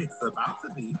thing. It's about to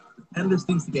be endless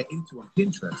things to get into on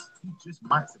Pinterest. You just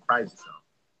might surprise yourself.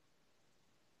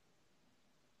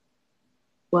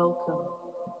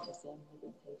 Welcome to Zen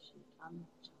Meditation. I'm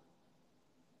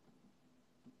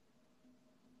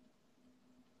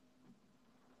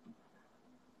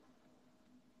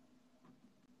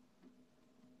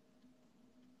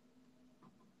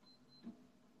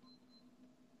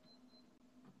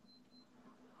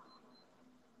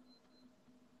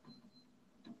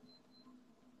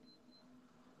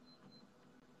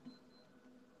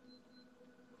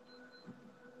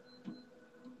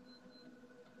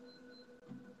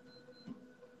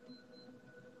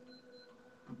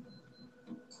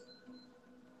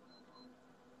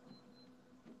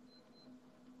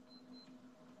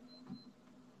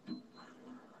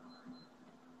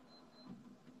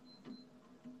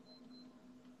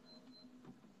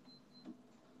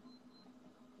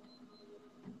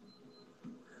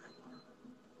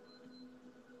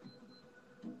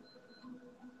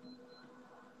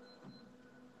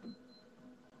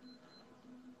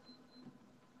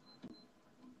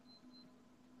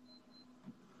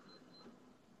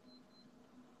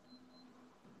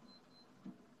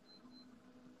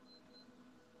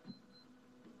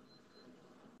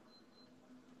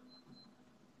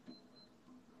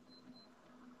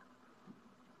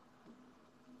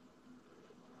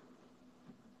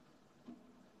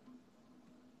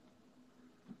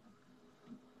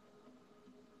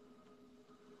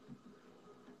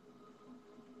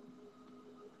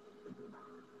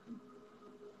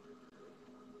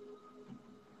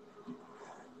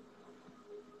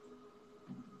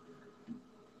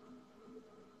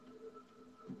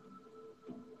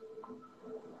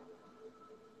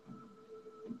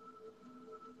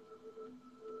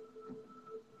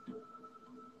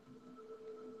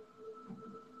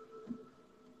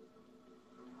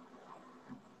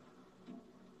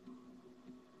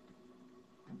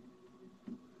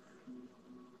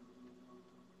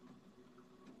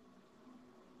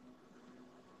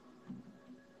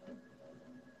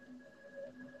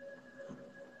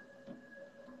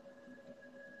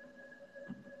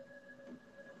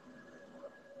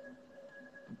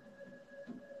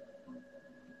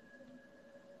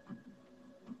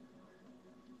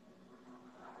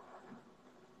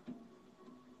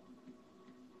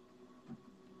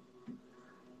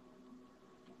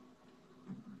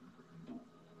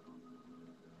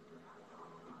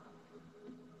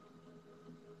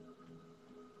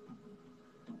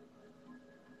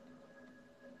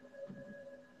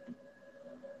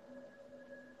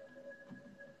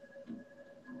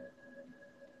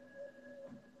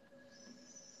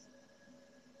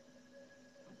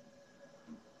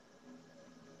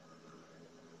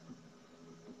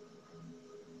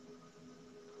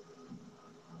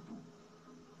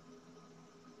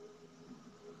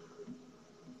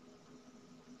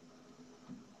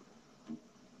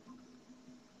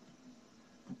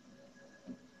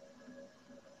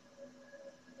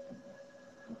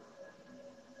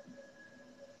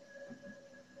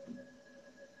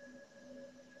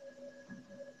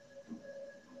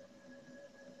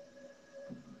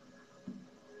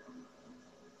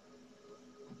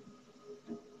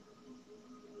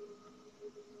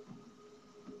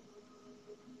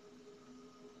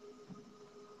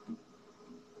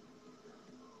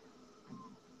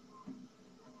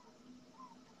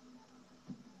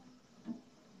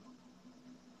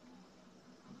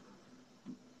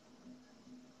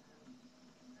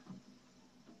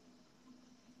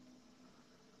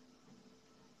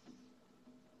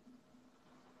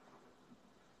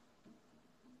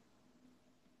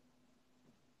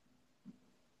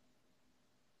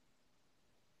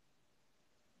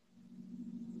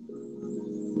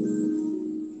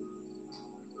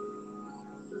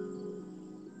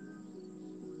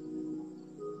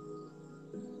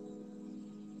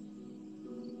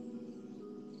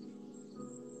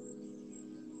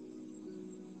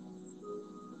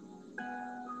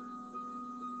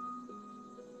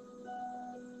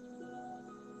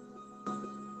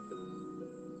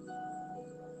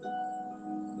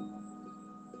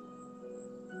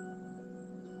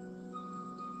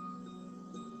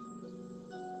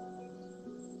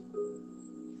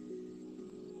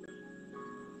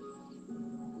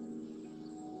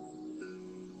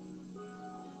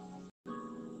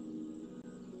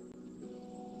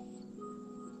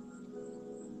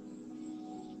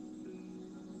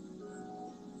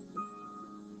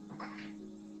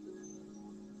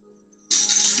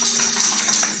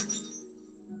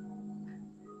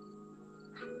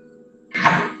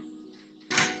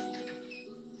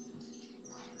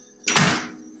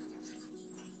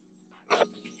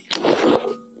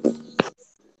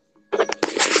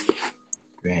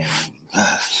Grand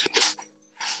Rise.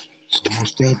 It's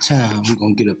almost that time. We're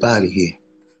gonna get up out of here.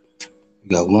 We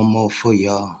got one more for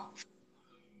y'all,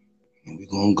 and we're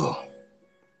gonna go.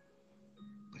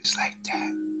 But it's like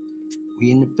that. We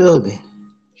in the building.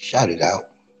 Shout it out.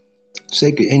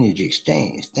 Sacred Energy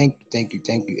Exchange. Thank you,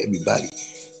 everybody,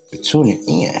 for tuning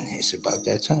in. It's about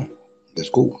that time. Let's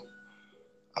go.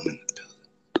 I'm in the building.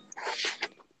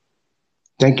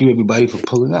 Thank you, everybody, for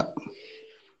pulling up.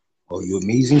 All you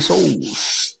amazing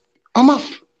souls. I'm up.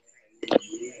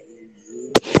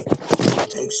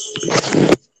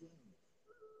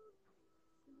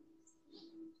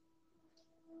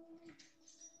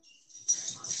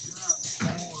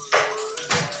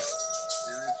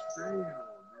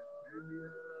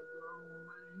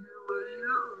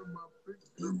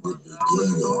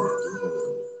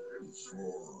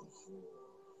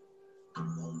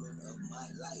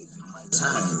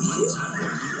 Time here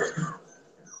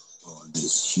on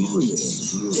this human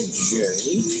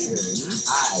journey,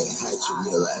 I had to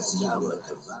realize that I'm a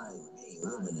divine being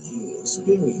living a human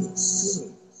experience,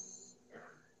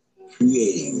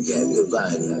 creating that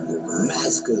divine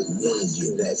masculine energy,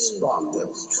 that spark, that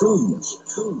protrudes,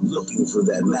 looking for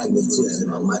that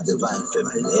magnetism of my divine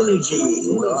feminine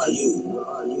energy. Where are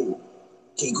you?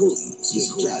 King Cooley, King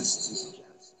Jackson,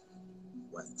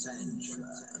 White Tantra.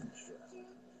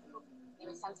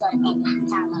 Some sort of ending,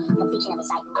 time of completion of a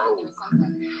cycle. There was some sort of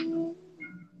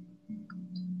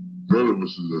none of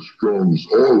us is as strong as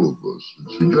all of us, and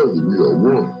together we are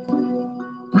one.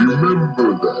 Remember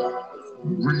that.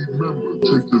 Remember.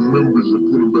 Take the members and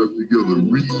put them back together.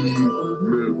 Remember.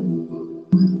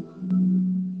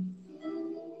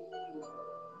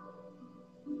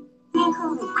 Hey,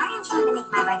 Cooley, I am trying to make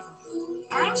my life,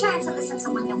 and I'm trying to listen to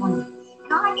Wonder Woman,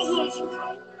 and all I can hear is you.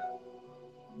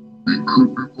 It could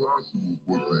be possible,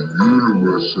 but the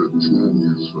universe had told me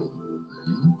something,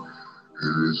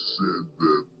 and it said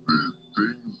that the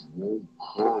things won't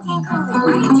come. Hey, Cooley, I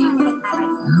am trying to make my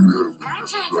life, and I'm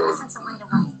trying to listen to Wonder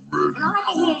Woman, and all I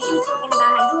can hear is you talking about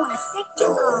how you want to stick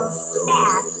your little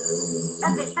staff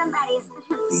up at somebody's.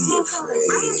 Hey, Cooley,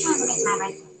 I am trying to make my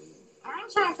life. I'm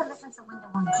trying to listen to Wonder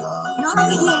Woman. And all I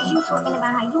can hear is you talking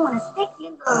about how you want to stick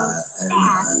your little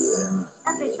staff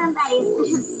up at somebody's.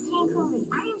 Hey, Cooley,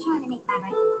 I am trying to make my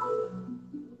life.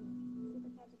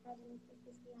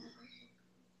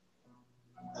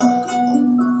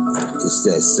 It's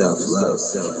that self-love,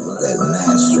 that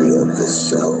mastery of the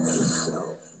self.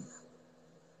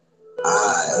 I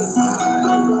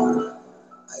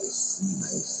see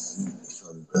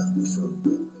from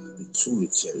the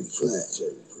pituitary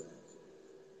gland,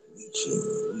 reaching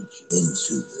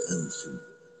into the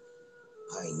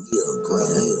pineal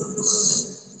glands,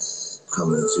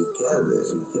 coming together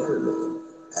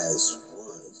as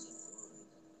one,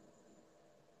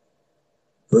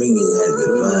 bringing that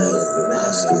divine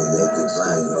masculine, that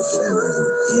divine feminine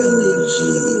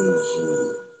energy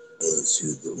into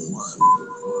the one.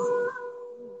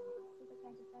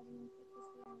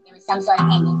 There was some sort of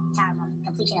ending, time of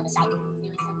completion of a cycle.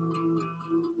 There was some.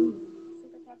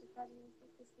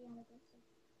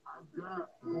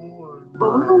 But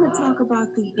we're going to talk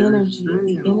about the energy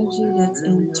that's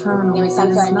internal. There was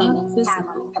some sort of ending, time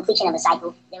of completion of a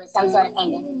cycle. There was some sort of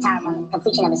ending, time of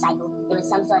completion of a cycle. There was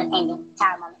some sort of ending,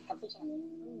 time of completion of a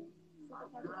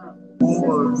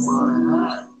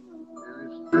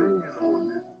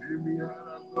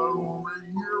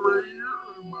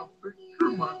My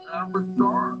picture, my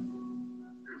avatar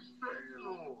is staying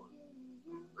on.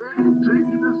 They ain't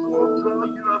taking this long time to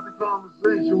get out the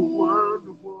conversation with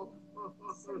Wonderful.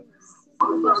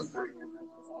 I'm not taking this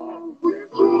long. What are you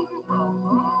talking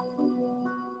about,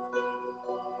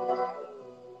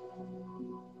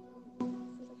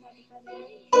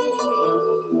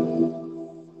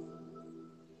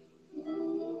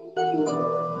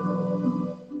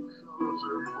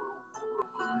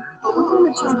 We're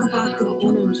going to talk about the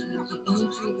energy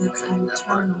that's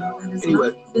internal, that is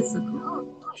not physical.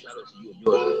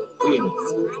 But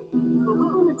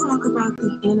we're going to talk about the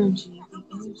energy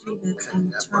that's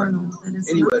internal, that is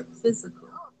not physical.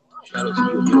 Shout out to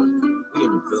you, we in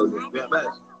the building. We have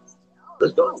best.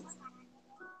 Let's go.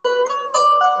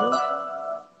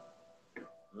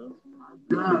 I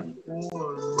got on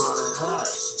my hat,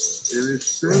 and it's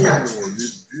staying on.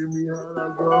 This Jimmy hat I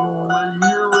got on right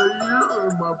here,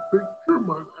 and my picture,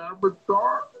 my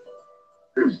avatar,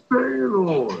 is staying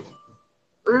on.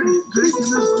 They ain't taking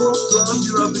this long time to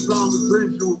get out the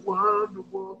conversation with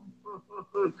Wonderful.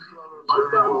 I'm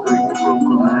not taking from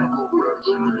the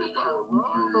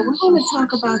But we're going to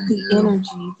talk about the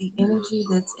energy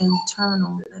that's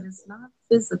internal, that is not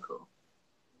physical.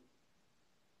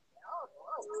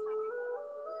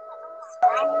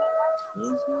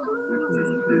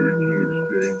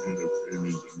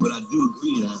 But I do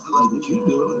agree, I like what you're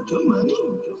doing with your money.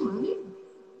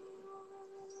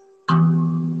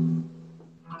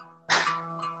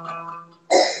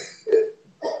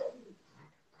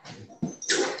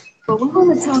 But we're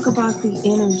going to talk about the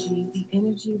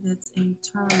energy that's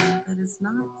internal, that is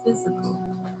not physical.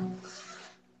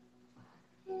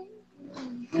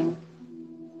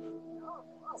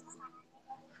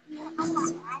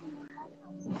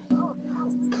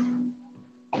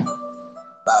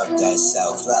 About that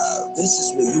self-love, this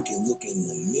is where you can look in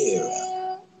the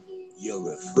mirror, your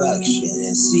reflection,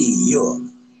 and see your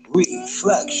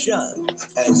reflection.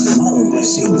 As the moon will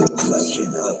see the reflection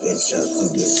of itself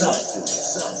through the sun.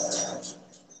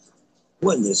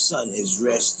 When the sun is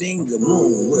resting, the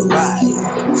moon will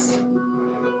rise.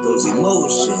 Those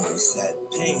emotions, that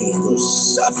pain,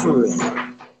 those suffering,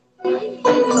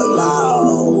 allow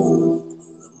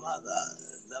the mother,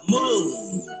 the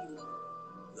moon,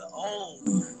 the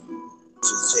Om,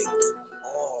 to take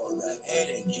all that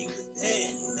energy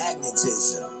within,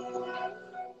 magnetism,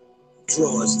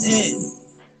 draw us in,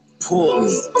 pull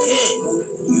me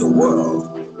in your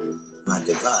world, my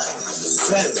divine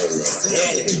feminine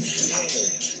energy.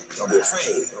 Don't be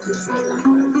afraid,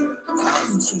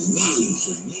 come to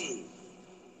me.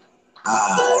 I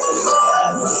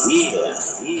am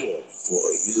here for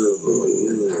you.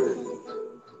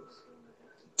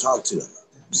 Talk to them,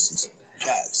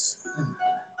 Jax.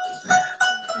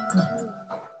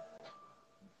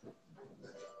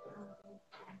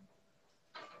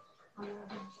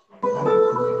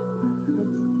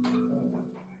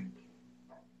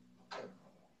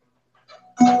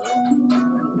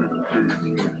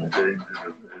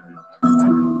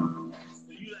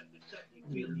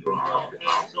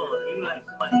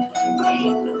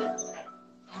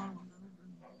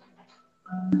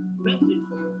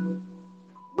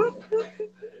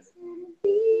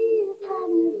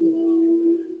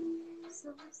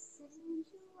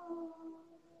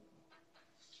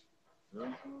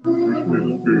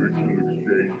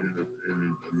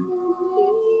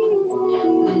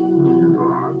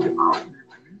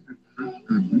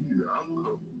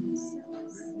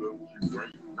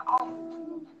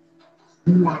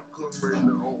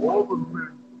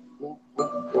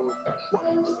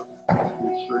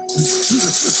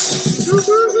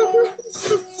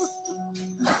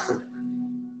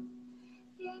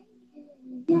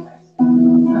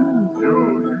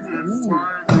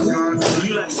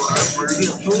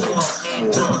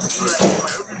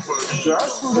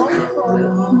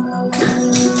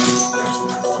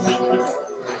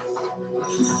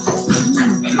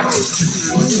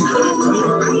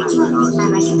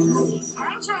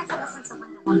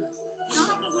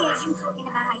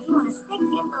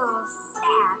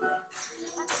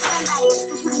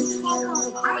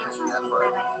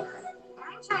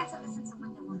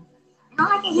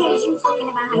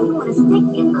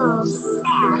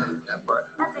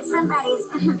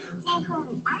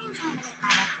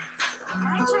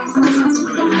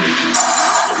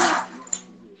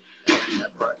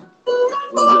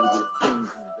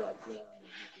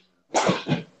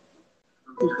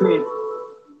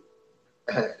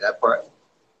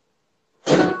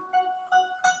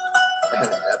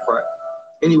 That part.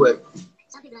 Anyway.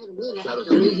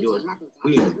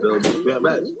 We in the building. We're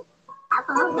ready.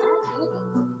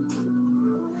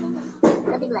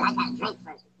 Some people, I gotta drink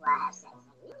first before I have sex.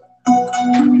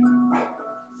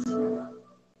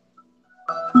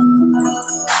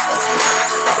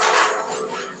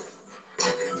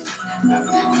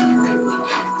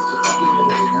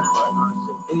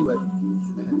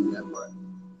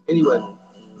 Anyway.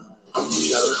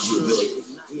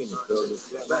 We in the building.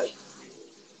 We're ready.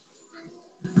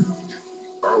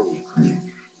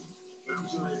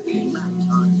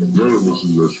 None of us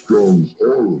is as strong as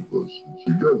all of us.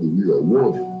 Together we are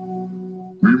one.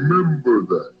 Remember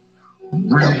that.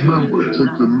 Remember.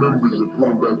 Take the members and put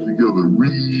them back together.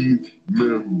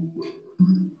 Remember.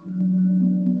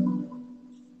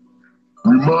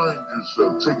 Remind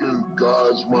yourself. Taking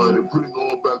God's mind and putting it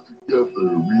all back together.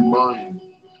 Remind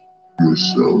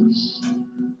yourselves.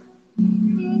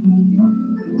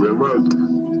 Remember.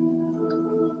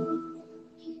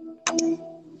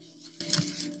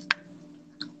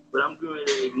 But I'm going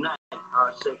to ignite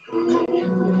our sexual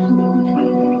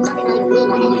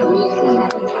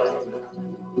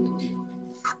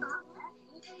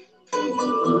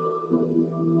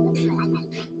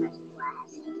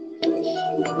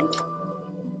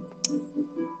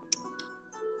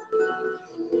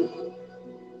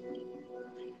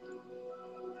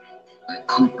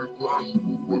could be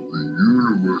possible, but the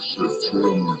universe had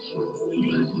told me something.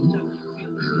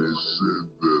 And it said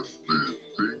that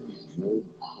things won't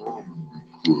come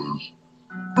because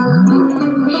you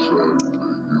haven't decided that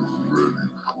you're ready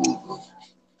for them.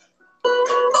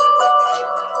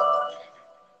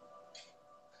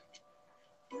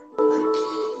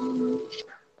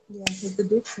 Yeah, because the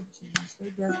dicks have changed. They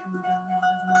definitely don't have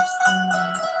as much style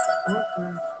or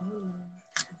girth. Oh, yeah.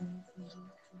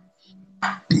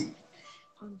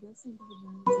 I'm guessing the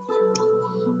vaginas have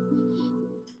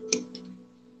changed.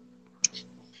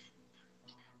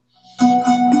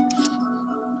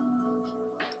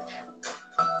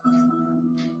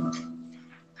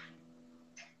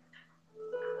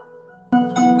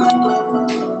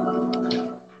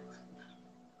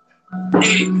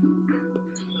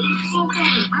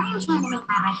 I am trying to make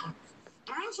my record.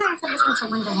 And I'm trying to listen to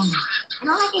Wonder Woman. And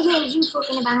all I can hear is you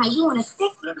talking about how you want to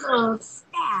stick your little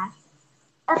staff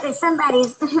up at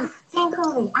somebody's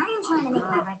tankoli. I am trying to make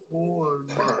my record. On,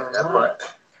 man.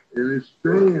 And it's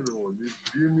staying on. This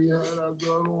Jimmy hat I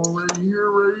got on right here,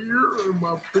 and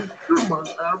my picture, my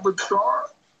avatar,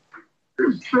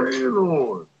 it's staying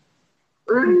on.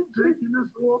 I ain't taking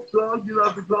this off till I get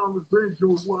out the conversation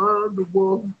with Wonder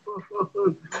Woman.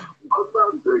 I'm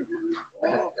not taking this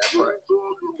off. What are you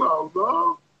talking about,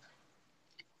 dog?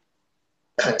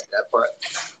 That part.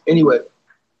 Anyway,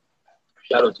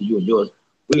 shout out to you and yours.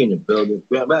 We in the building.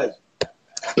 Grand Rising.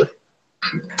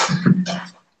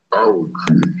 Our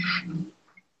creation.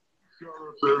 Shout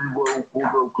out to everybody who pulled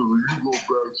up, because if you go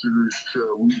back to this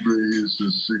chat, we've been here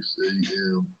since 6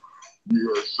 a.m. We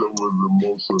had some of the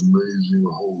most amazing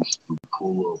hosts to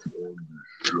pull up on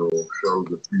this show. Shout out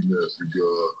to P-Nasty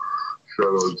God.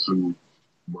 Shout out to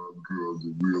my girl,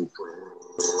 The Real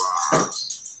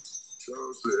Shout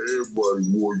out to everybody,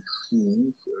 More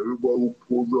Truth. Everybody who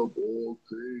pulled up all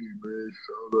day, man.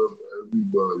 Shout out to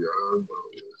everybody. I know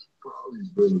it's probably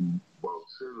been about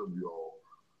 10 of y'all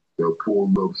that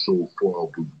pulled up so far,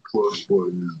 but the plus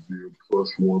button is there.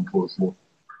 +1, +1.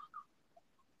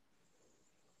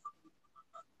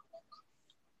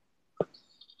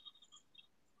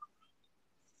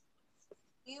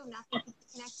 Nothing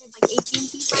connected like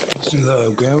AT&T.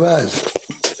 Love, Grand Rising.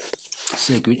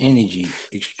 Sacred Energy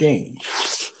Exchange.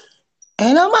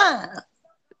 And I'm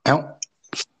out.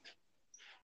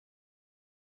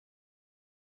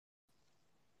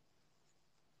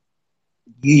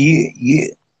 Yeah.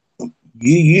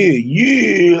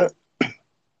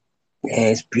 Man,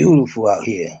 it's beautiful out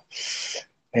here.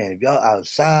 Man, if y'all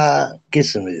outside, get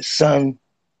some of this sun,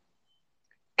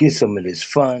 get some of this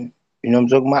fun. You know what I'm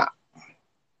talking about?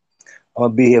 I'm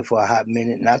gonna be here for a hot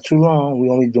minute, not too long. We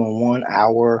only doing 1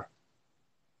 hour.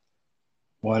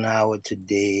 1 hour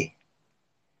today.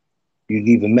 You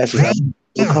leave a message on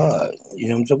the card. You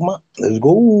know what I'm talking about? Let's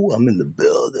go. I'm in the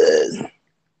building.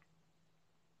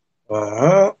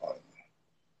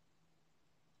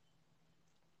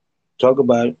 Talk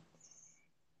about it.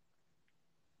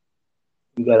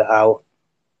 We got an hour.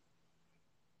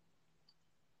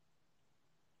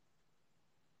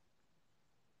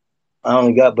 I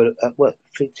only got, but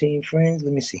 15 friends?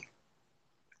 Let me see.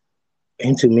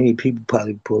 Ain't too many people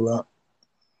probably pull up.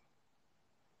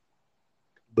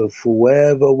 But for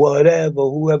whoever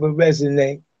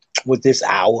resonate with this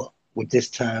hour, with this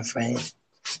time frame.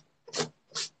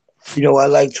 You know, I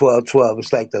like 12-12.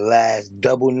 It's like the last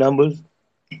double numbers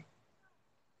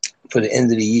for the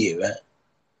end of the year, right?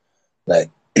 Like,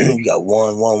 you got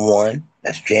 1-1-1.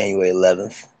 That's January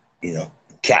 11th, you know,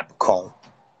 Capricorn.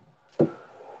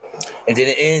 And then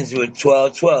it ends with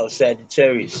 12-12,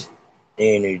 Sagittarius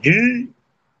energy.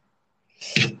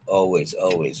 Always.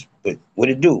 But what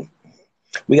it do?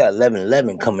 We got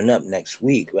 11-11 coming up next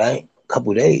week, right? A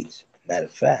couple days, matter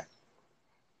of fact.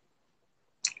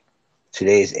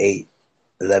 Today's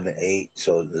 8-11-8,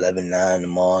 so 11-9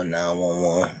 tomorrow,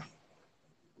 9-1-1.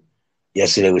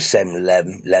 Yesterday was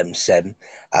 7-11, 11-7.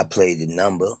 I played the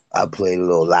number. I played a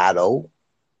little lotto.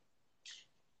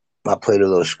 I played a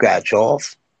little scratch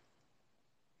off.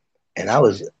 And I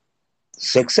was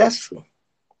successful.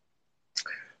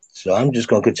 So I'm just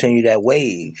going to continue that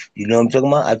wave. You know what I'm talking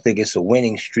about? I think it's a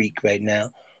winning streak right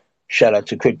now. Shout out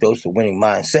to Cryptos, the winning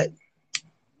mindset.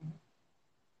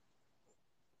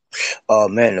 Oh,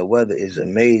 man, the weather is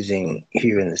amazing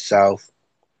here in the South.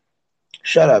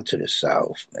 Shout out to the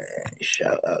South, man.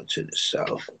 Shout out to the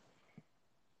South.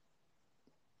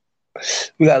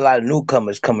 We got a lot of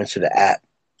newcomers coming to the app.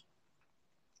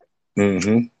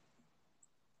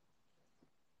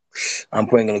 I'm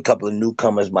bringing a couple of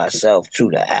newcomers myself to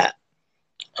the app.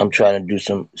 I'm trying to do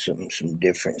something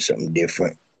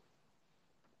different.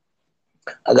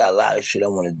 I got a lot of shit I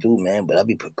want to do, man, but I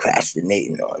be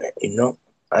procrastinating on it, you know?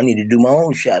 I need to do my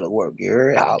own shadow work. You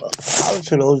heard? Holla. Holla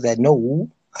to those that know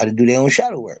how to do their own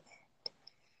shadow work.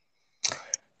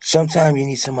 Sometimes you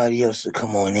need somebody else to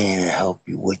come on in and help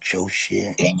you with your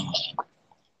shit. You know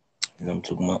what I'm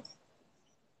talking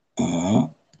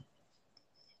about?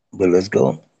 But let's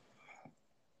go.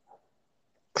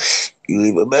 You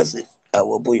leave a message, I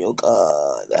will put your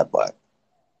card. That part.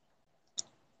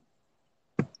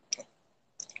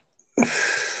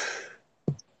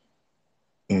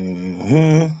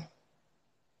 Mm-hmm.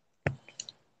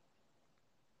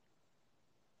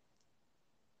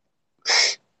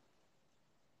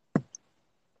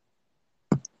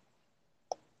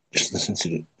 Just listen to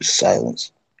the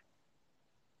silence.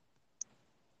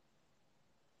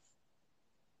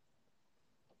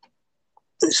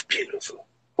 It's beautiful.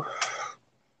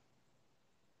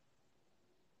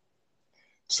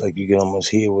 It's like you can almost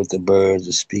hear what the birds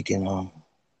are speaking on.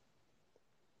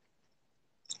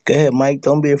 Go ahead, Mike.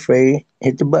 Don't be afraid.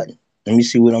 Hit the button. Let me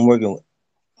see what I'm working with.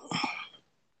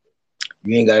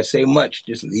 You ain't gotta say much.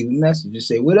 Just leave a message. Just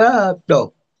say, what up,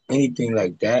 though? Anything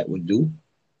like that would do.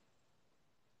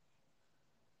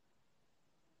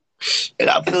 And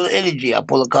I feel the energy. I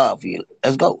pull a card for you.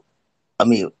 Let's go.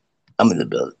 I'm in the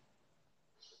building.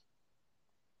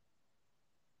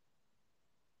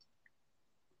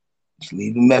 Just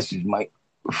leave a message, Mike.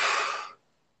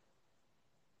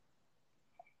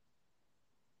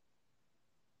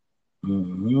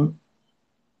 Mm-hmm.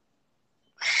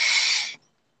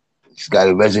 It's got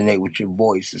to resonate with your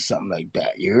voice or something like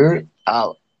that. You heard?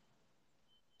 Out.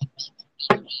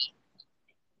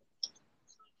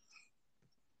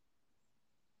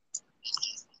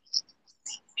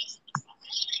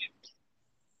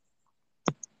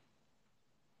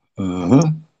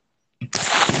 Mm-hmm.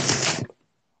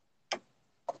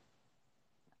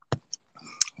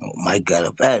 Oh, Mike got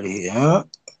up out of here, huh?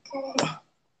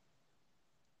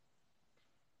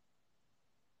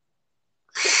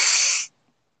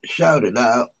 Shout it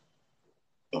out.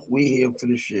 We here for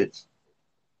the shits.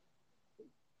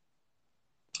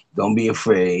 Don't be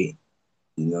afraid.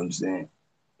 You know what I'm saying?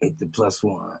 Hit the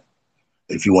 +1.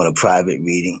 If you want a private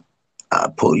reading,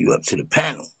 I'll pull you up to the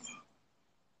panel.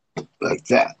 Like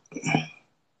that.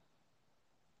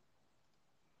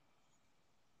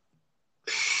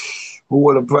 Who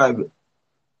want a private?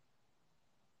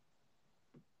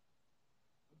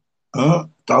 Huh?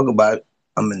 Talk about it.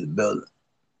 I'm in the building.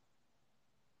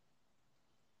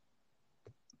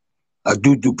 I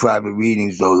do private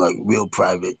readings though, like real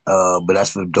private. But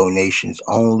that's for donations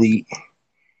only.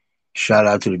 Shout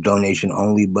out to the donation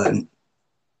only button.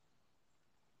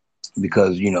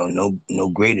 Because, you know, no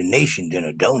greater nation than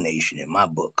a donation in my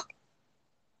book.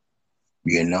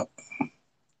 You know?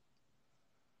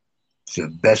 It's the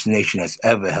best nation that's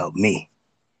ever helped me.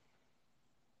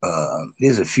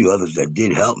 There's a few others that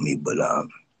did help me, but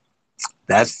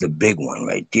that's the big one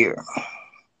right there.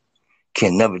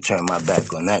 Can never turn my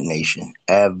back on that nation.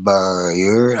 Ever.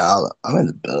 I'm in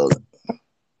the building.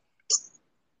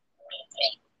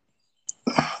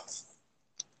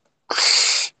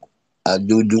 I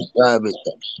do private.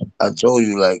 I told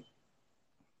you, like,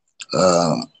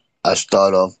 I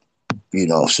start off, you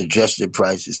know, suggested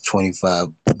price is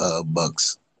 $25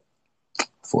 bucks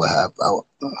for a half hour.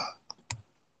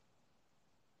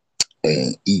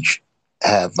 And each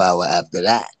half hour after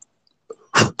that,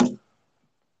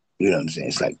 you know what I'm saying?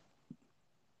 It's like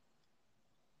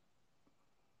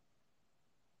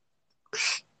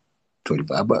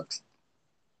 $25.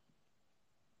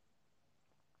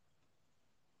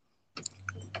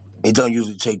 It don't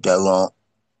usually take that long.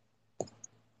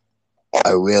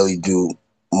 I rarely do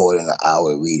more than an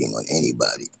hour reading on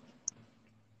anybody.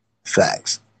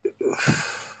 Facts.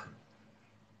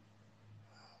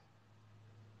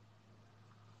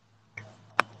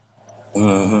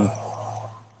 Mm-hmm.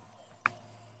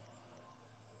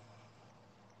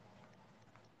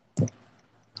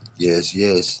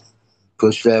 Yes.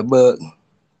 Push that button.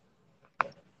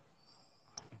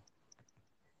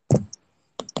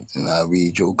 And I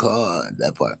read your card.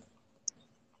 That part.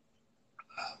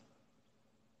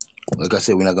 Like I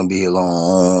said, we're not gonna be here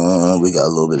long. We got a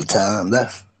little bit of time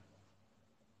left.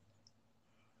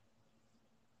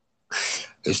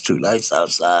 It's too lights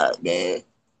outside, man.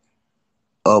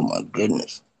 Oh my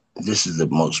goodness. This is the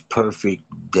most perfect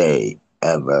day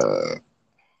ever.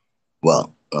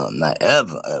 Well, not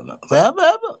ever.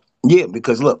 Forever. Yeah,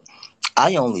 because look,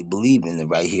 I only believe in the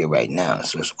right here, right now.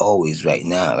 So it's always right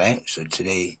now, right? So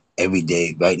today, every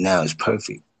day, right now is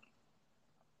perfect.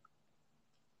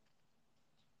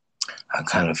 I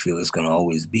kind of feel it's going to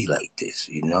always be like this,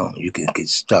 you know? You can get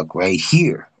stuck right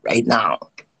here, right now.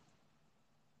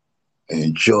 and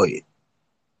enjoy it.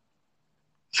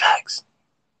 Facts.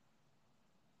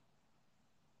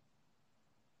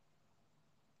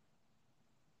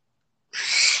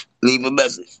 Leave a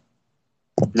message.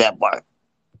 That part.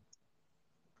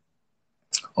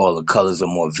 All the colors are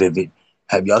more vivid.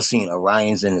 Have y'all seen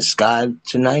Orion's in the sky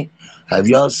tonight? Have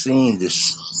y'all seen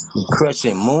this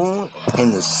crescent moon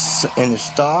and the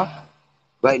star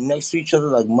right next to each other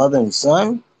like mother and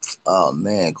son? Oh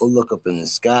man, go look up in the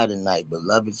sky tonight,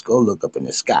 beloveds. Go look up in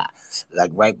the sky,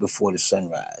 like right before the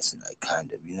sunrise, like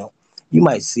kind of, you know. You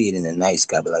might see it in the night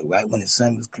sky, but like right when the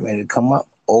sun was ready to come up,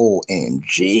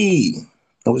 OMG.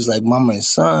 It was like mama and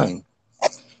son.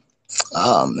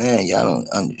 Oh man, y'all don't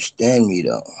understand me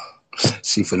though.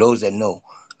 See, for those that know,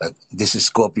 like this is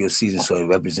Scorpio season, so it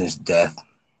represents death,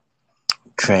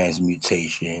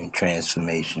 transmutation,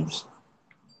 transformations.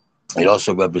 It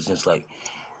also represents like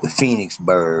the phoenix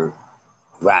bird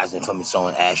rising from its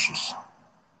own ashes.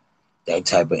 That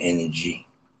type of energy.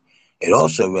 It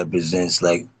also represents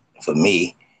like, for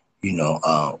me, you know,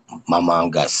 my mom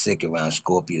got sick around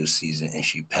Scorpio season and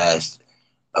she passed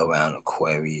around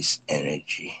Aquarius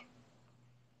energy.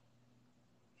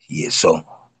 Yeah, so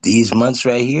these months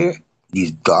right here,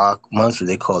 these dark months, what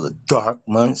they call the dark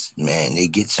months, man, they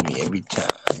get to me every time.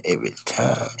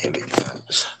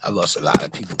 I lost a lot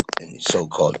of people in the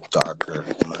so-called darker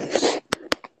months.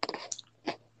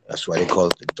 That's why they call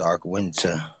it the dark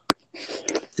winter.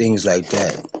 Things like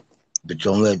that. But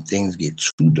don't let things get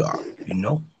too dark, you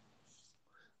know?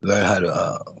 Learn how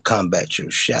to combat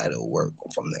your shadow work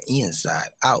from the inside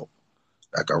out.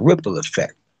 Like a ripple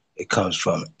effect. It comes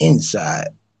from inside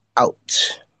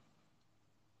out.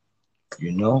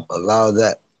 You know? Allow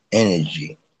that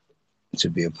energy to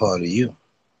be a part of you.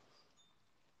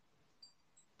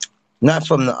 Not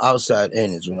from the outside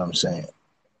in is what I'm saying.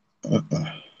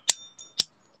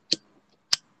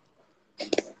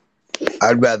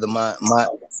 I'd rather my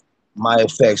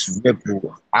effects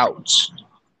ripple out.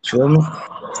 Feel me?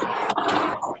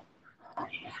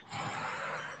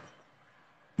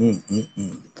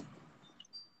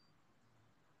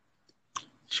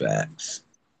 Facts.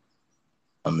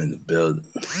 I'm in the building.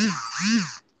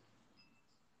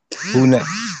 Who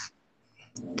next?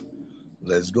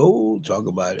 Let's go talk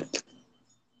about it.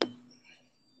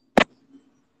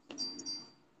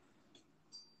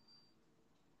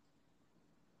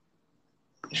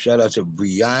 Shout out to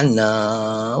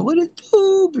Brianna. What it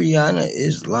do? Brianna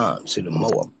Islam to the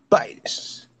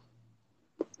Moabites.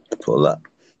 Pull up.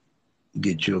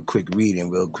 Get you a quick reading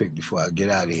real quick before I get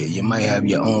out of here. You might have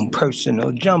your own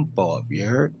personal jump off, you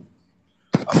heard?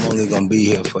 I'm only going to be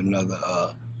here for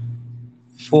another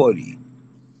 40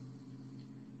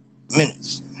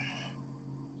 minutes.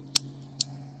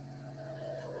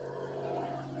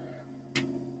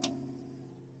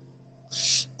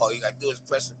 All you got to do is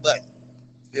press the button.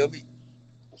 Feel me?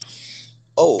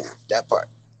 Oh, that part.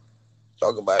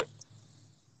 Talk about it.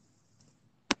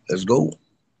 Let's go.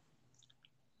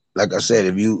 Like I said,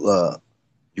 if you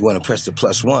want to press the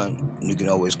 +1, you can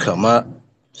always come up,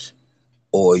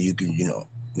 or you can, you know,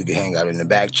 we can hang out in the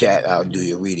back chat. I'll do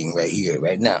your reading right here,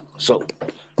 right now. So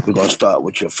we're gonna start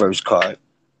with your first card,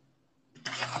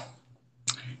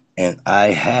 and I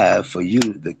have for you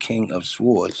the King of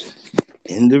Swords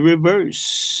in the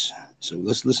reverse. So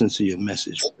let's listen to your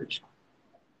message first.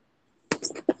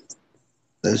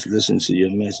 Let's listen to your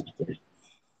message first.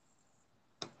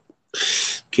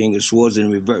 King of Swords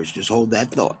in reverse. Just hold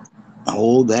that thought.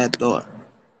 Hold that thought.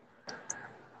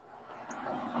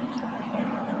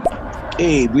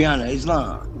 Hey, Brianna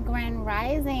Islam. Grand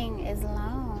Rising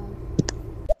Islam.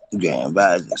 Grand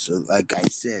Rising. So like I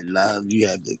said, love, you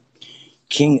have the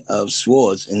King of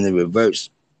Swords in the reverse.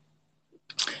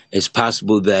 It's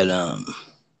possible that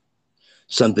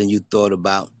something you thought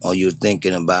about or you're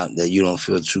thinking about that you don't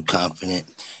feel too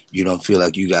confident. You don't feel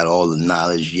like you got all the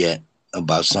knowledge yet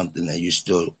about something that you're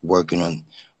still working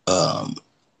on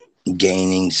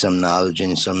gaining some knowledge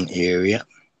in some area.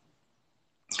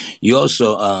 You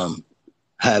also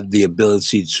have the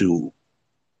ability to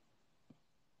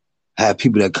have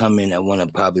people that come in that want to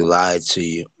probably lie to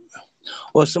you,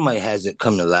 or somebody has it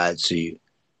come to lie to you.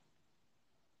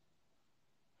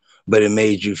 But it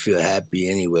made you feel happy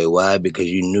anyway. Why? Because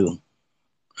you knew.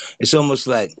 It's almost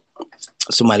like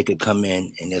somebody could come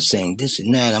in and they're saying this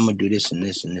and that, I'm going to do this and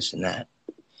this and this and that.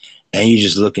 And you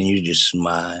just look and you just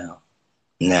smile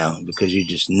now because you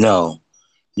just know,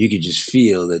 you could just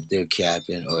feel that they're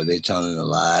capping or they're telling a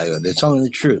lie or they're telling the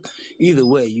truth. Either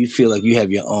way, you feel like you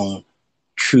have your own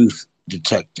truth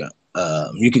detector.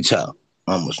 You can tell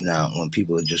almost now when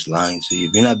people are just lying to you.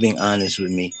 If you're not being honest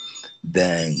with me,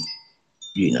 then,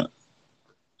 you know,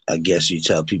 I guess you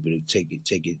tell people to take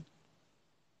it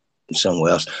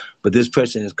somewhere else. But this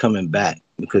person is coming back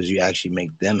because you actually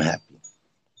make them happy.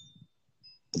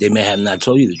 They may have not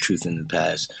told you the truth in the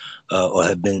past, or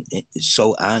have been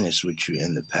so honest with you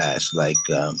in the past, like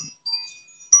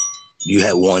you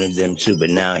had wanted them to, but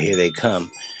now here they come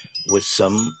with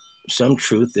some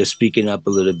truth. They're speaking up a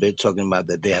little bit, talking about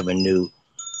that they have a new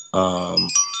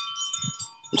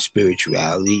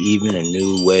spirituality, even a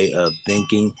new way of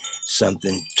thinking.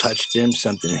 Something touched them,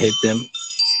 something hit them.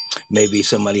 Maybe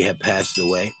somebody had passed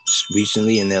away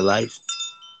recently in their life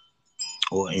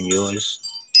or in yours.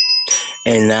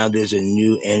 And now there's a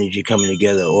new energy coming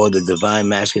together, or the divine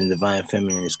masculine, divine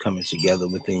feminine is coming together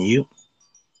within you.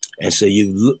 And so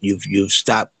you've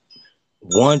stopped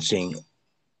wanting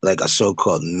like a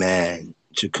so-called man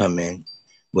to come in,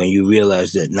 when you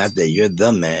realize that not that you're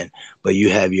the man, but you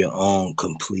have your own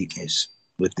completeness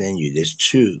within you. There's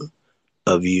two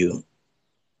of you,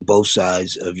 both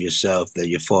sides of yourself that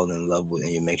you're falling in love with,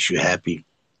 and it makes you happy.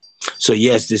 So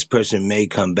yes, this person may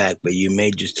come back, but you may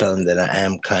just tell them that I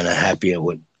am kind of happy at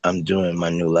what I'm doing in my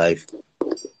new life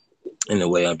and the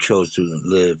way I've chose to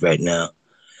live right now.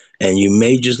 And you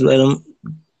may just let them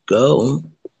go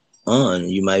on.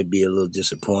 You might be a little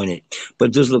disappointed, but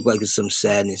it does look like there's some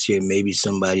sadness here. Maybe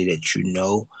somebody that you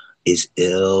know is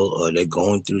ill, or they're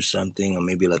going through something, or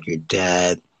maybe like your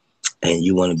dad, and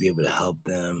you want to be able to help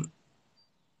them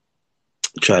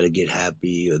try to get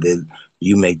happy, or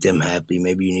you make them happy.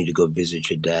 Maybe you need to go visit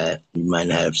your dad. You might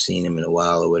not have seen him in a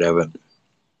while or whatever.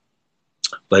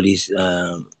 But he's,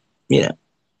 yeah.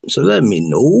 So let me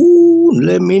know.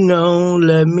 Let me know.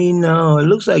 It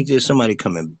looks like there's somebody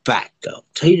coming back, though.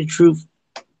 Tell you the truth,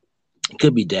 it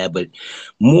could be dad, but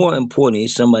more importantly,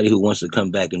 it's somebody who wants to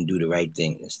come back and do the right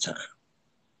thing this time.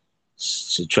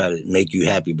 To try to make you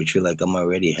happy, but you're like, I'm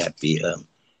already happy.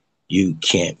 You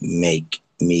can't make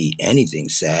me anything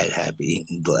sad, happy,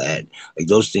 glad. Like,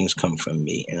 those things come from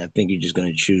me, and I think you're just going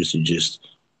to choose to just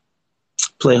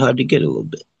play hard to get a little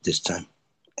bit this time.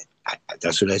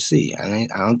 That's what I see. I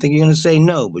don't think you're going to say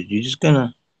no, but you're just going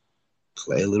to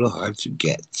play a little hard to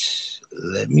get.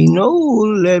 Let me know.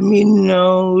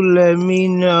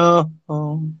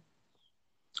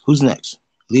 Who's next?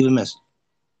 Leave a message.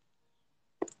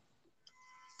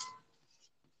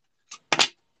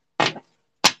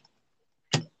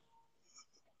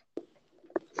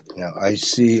 Now, I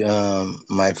see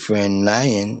my friend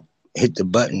Nyan hit the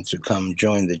button to come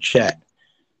join the chat.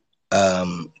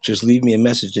 Just leave me a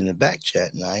message in the back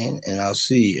chat, Nyan, and I'll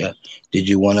see. Did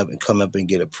you want to come up and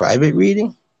get a private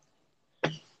reading?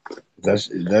 That's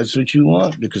what you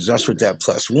want? Because that's what that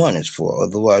 +1 is for.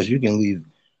 Otherwise, you can leave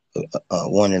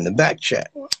one in the back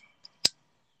chat.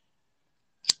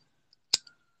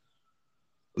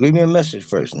 Leave me a message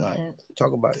first, Nyan.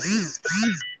 Talk about it.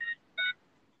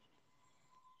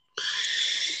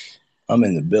 I'm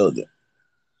in the building.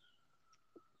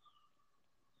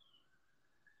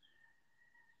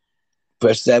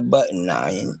 Press that button,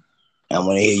 Nyan. I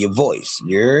want to hear your voice.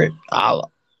 You heard? Holla.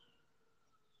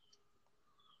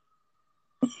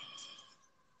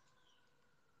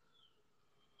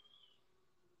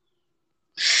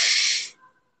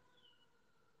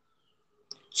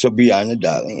 So, Brianna,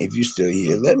 darling, if you're still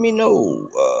here, let me know.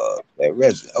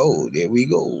 Oh, there we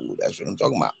go. That's what I'm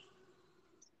talking about.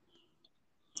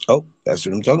 Oh, that's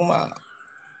what I'm talking about.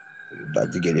 We're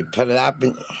about to get it put up.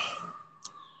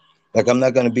 Like, I'm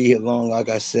not going to be here long, like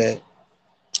I said.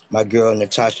 My girl,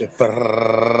 Natasha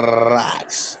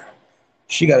Fox,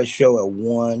 she got a show at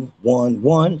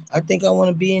 1:11. I think I want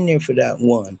to be in there for that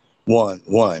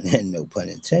 1:11. And no pun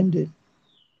intended.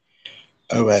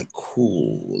 All right,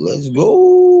 cool. Let's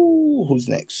go. Who's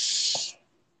next?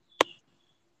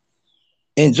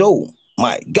 Enzo,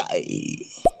 my guy.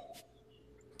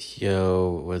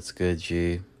 Yo, what's good,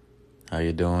 G? How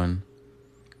you doing?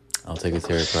 I'll take a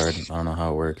tarot card. I don't know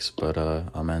how it works, but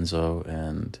I'm Enzo,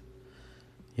 and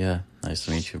yeah, nice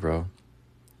to meet you, bro.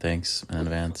 Thanks in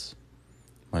advance.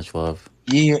 Much love.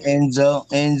 Yeah, Enzo.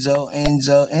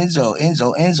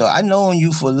 I know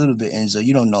you for a little bit, Enzo.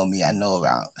 You don't know me. I know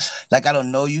around. Like, I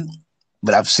don't know you,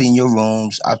 but I've seen your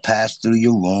rooms. I passed through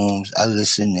your rooms. I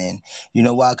listen in. You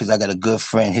know why? Because I got a good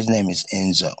friend. His name is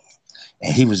Enzo.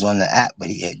 And he was on the app, but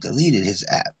he had deleted his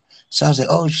app. So I was like,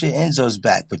 oh, shit, Enzo's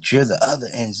back, but you're the other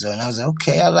Enzo. And I was like,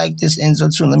 okay, I like this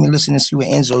Enzo, too. Let me listen and see what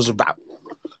Enzo's about.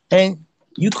 And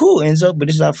you cool, Enzo, but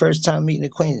this is our first time meeting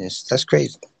acquaintance. That's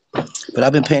crazy. But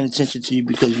I've been paying attention to you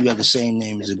because you have the same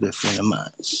name as a good friend of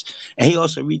mine. And he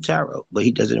also read tarot, but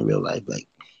he does it in real life. Like,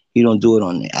 he don't do it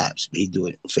on the apps, but he do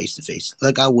it face-to-face.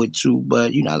 Like I would, too,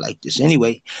 but you're not like this.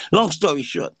 Anyway, long story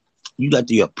short, you got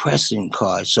the oppressing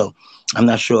card. So I'm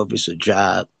not sure if it's a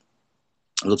job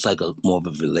It looks like a more of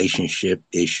a relationship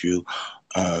issue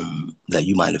that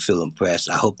you might have feel impressed.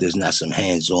 I hope there's not some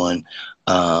hands-on.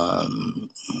 I'm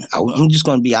just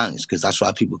going to be honest because that's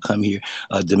why people come here.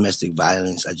 Domestic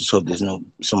violence. I just hope there's no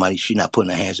somebody. She's not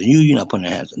putting her hands on you. You're not putting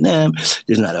her hands on them.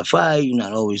 There's not a fight. You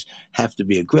not always have to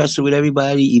be aggressive with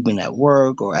everybody, even at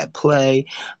work or at play.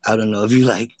 I don't know if you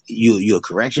like you're a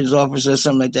corrections officer or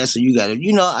something like that. So you got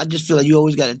to, I just feel like you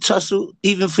always got to tussle,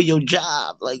 even for your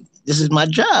job. Like this is my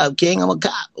job, King. I'm a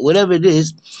cop. Whatever it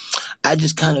is, I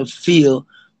just kind of feel.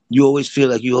 You always feel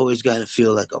like you always got to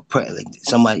feel like like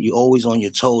somebody, you're always on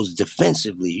your toes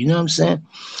defensively. You know what I'm saying?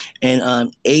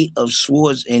 And 8 of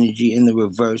Swords energy in the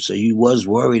reverse. So you was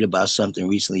worried about something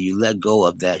recently. You let go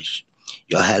of that.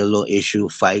 Y'all had a little issue,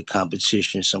 fight,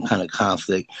 competition, some kind of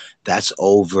conflict. That's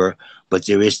over. But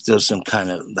there is still some kind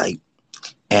of like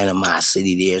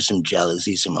animosity there, some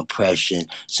jealousy, some oppression.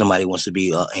 Somebody wants to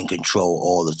be in control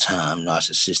all the time,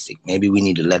 narcissistic. Maybe we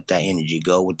need to let that energy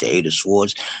go with the 8 of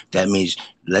Swords. That means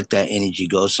let that energy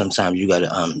go. Sometimes you got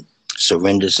to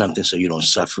surrender something so you don't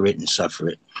suffer it.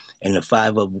 And the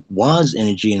 5 of Wands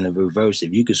energy in the reverse,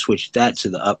 if you could switch that to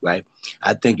the upright,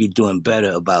 I think you're doing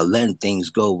better about letting things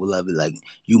go, beloved. Like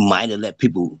you might have let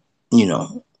people,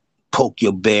 poke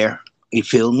your bear. You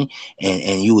feel me?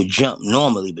 And you would jump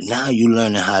normally, but now you're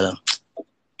learning how to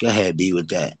go ahead, be with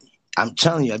that. I'm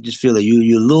telling you, I just feel like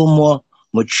you're a little more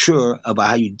mature about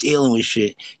how you're dealing with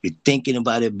shit. You're thinking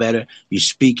about it better. You're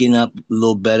speaking up a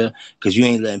little better because you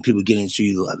ain't letting people get into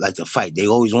you like a fight. They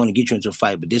always want to get you into a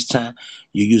fight, but this time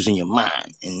you're using your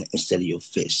mind instead of your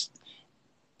fist.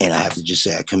 And I have to just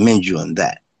say, I commend you on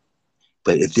that.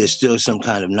 But if there's still some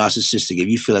kind of narcissistic, if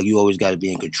you feel like you always got to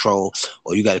be in control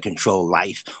or you got to control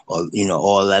life or,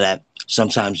 all of that,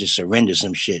 sometimes just surrender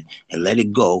some shit and let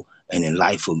it go. And then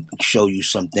life will show you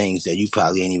some things that you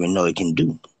probably ain't even know it can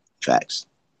do. Facts.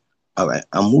 All right.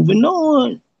 I'm moving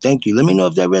on. Thank you. Let me know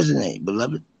if that resonates,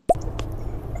 beloved.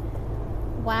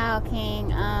 Wow,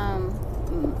 King.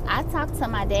 I talked to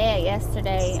my dad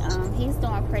yesterday. He's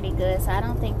doing pretty good, so I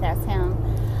don't think that's him.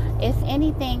 If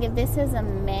anything, if this is a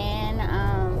man,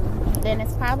 then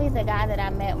it's probably the guy that I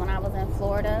met when I was in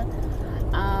Florida,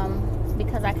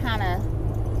 because I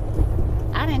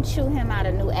didn't chew him out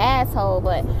a new asshole,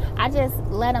 but I just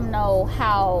let him know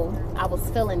how I was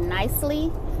feeling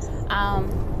nicely,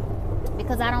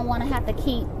 because I don't want to have to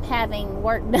keep having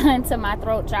work done to my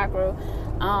throat chakra,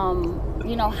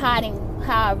 hiding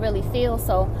how I really feel.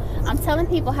 So I'm telling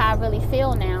people how I really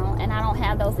feel now, and I don't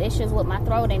have those issues with my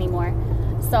throat anymore.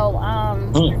 So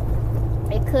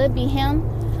it could be him,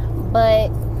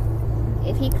 but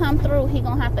if he come through, he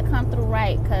gonna have to come through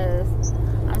right, because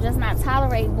I'm just not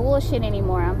tolerating bullshit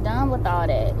anymore. I'm done with all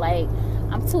that. Like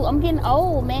I'm getting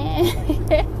old, man.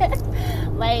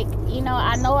 Like,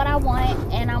 I know what I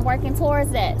want and I'm working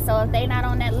towards that. So if they not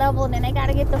on that level, then they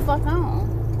gotta get the fuck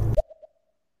on.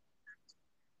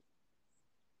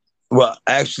 Well,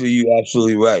 actually, you're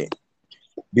absolutely right,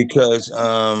 because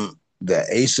the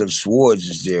Ace of Swords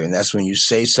is there, and that's when you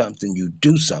say something, you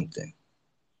do something.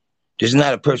 There's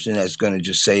not a person that's going to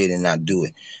just say it and not do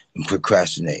it and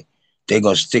procrastinate. They're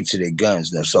going to stick to their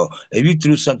guns now. So if you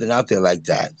threw something out there like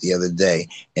that the other day,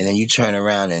 and then you turn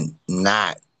around and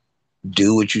not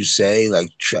do what you say, like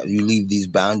you leave these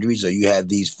boundaries, or you have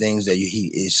these things that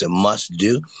it's a must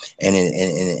do, and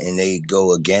they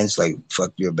go against, like,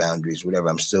 fuck your boundaries, whatever,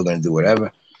 I'm still going to do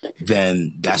whatever,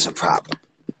 then that's a problem.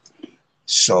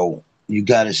 So you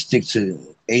got to stick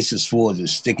to Ace of Swords,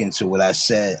 is sticking to what I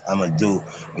said I'm going to do,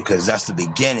 because that's the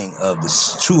beginning of the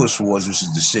 2 of Swords, which is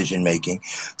decision making.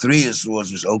 3 of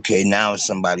Swords was, okay, now it's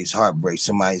somebody's heartbreak.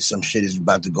 Some shit is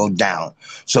about to go down.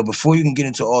 So before you can get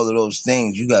into all of those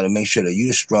things, you got to make sure that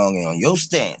you're strong and on your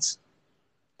stance,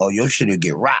 or your shit will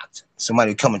get rocked.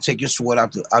 Somebody come and take your sword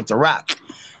out the rock,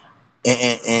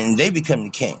 and they become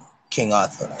the King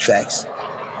Arthur. Facts.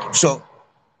 So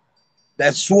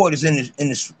that sword is in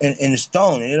the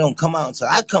stone, and it don't come out until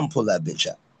I come pull that bitch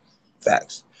out.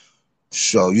 Facts.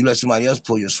 So you let somebody else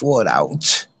pull your sword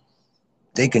out,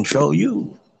 they control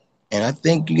you. And I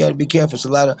think you got to be careful. It's a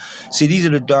lot of, these are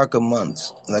the darker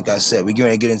months. Like I said, we're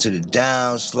going to get into the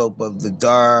down slope of the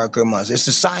darker months. It's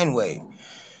the sine wave.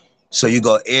 So you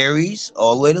go Aries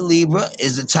all the way to Libra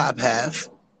is the top half.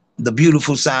 The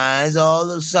beautiful signs, all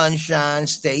the sunshine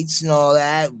states and all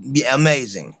that,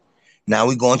 amazing. Now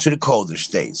we're going to the colder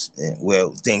states where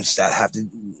things have to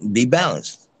be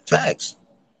balanced. Facts.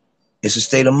 It's a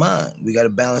state of mind. We got to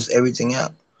balance everything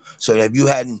out. So if you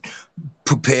hadn't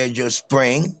prepared your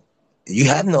spring, you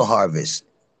have no harvest.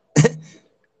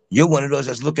 You're one of those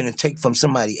that's looking to take from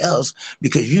somebody else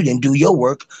because you didn't do your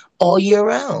work all year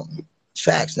round.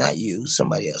 Facts, not you.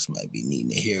 Somebody else might be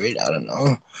needing to hear it. I don't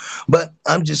know. But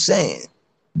I'm just saying,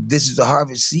 this is the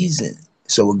harvest season.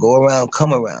 So we'll go around,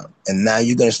 come around. And now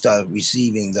you're going to start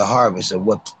receiving the harvest of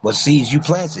what seeds you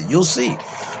planted. You'll see.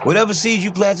 Whatever seeds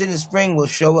you planted in the spring will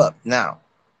show up now.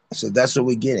 So that's what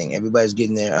we're getting. Everybody's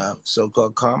getting their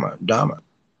so-called karma, dharma.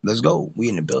 Let's go. We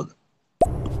in the building.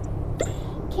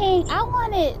 King, I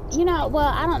wanted, well,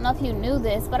 I don't know if you knew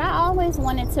this, but I always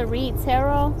wanted to read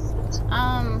tarot.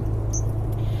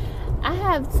 I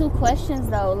have 2 questions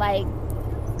though. Like,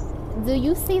 do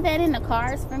you see that in the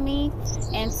cards for me?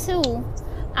 And 2,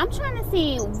 I'm trying to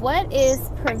see what is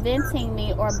preventing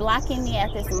me or blocking me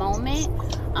at this moment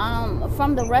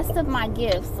from the rest of my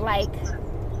gifts, like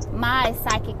my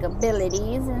psychic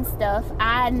abilities and stuff.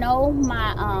 I know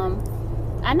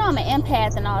I'm an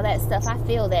empath and all that stuff. I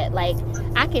feel that. Like,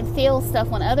 I can feel stuff.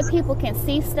 When other people can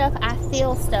see stuff, I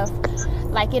feel stuff.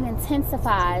 Like, it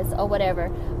intensifies or whatever.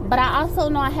 But I also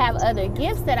know I have other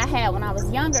gifts that I had when I was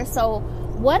younger. So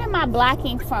what am I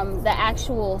blocking from the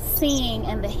actual seeing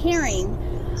and the hearing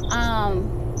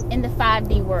in the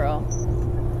 5D world?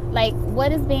 Like,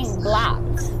 what is being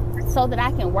blocked so that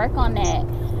I can work on that?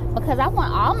 Because I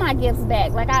want all my gifts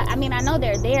back. Like, I mean, I know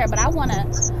they're there, but I want to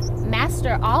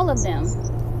master all of them.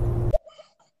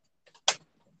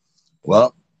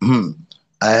 Well,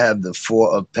 I have the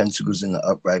 4 of Pentacles in the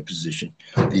upright position,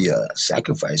 the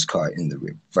sacrifice card in the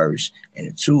reverse, and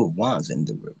the 2 of Wands in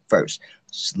the reverse.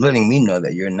 It's letting me know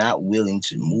that you're not willing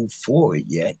to move forward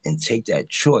yet and take that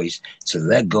choice to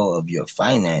let go of your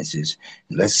finances.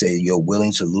 Let's say you're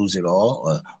willing to lose it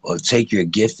all or take your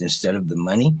gift instead of the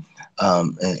money.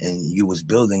 And you was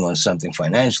building on something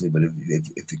financially, but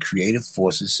if the creative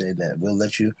forces say that we'll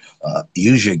let you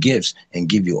use your gifts and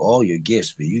give you all your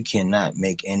gifts, but you cannot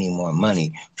make any more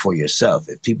money for yourself.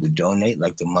 If people donate,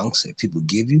 like the monks, if people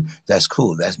give you, that's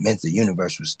cool. That's meant the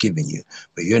universe was giving you,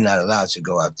 but you're not allowed to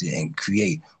go out there and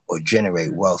create or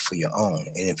generate wealth for your own.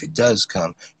 And if it does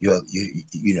come,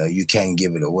 you can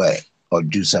give it away or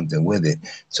do something with it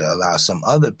to allow some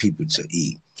other people to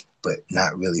eat, but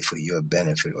not really for your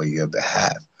benefit or your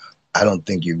behalf. I don't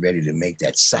think you're ready to make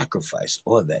that sacrifice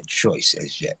or that choice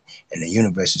as yet. And the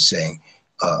universe is saying,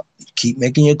 keep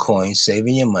making your coins,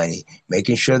 saving your money,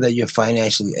 making sure that you're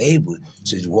financially able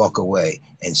to walk away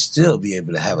and still be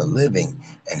able to have a living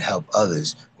and help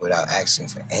others without asking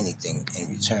for anything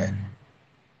in return.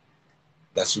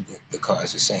 That's what the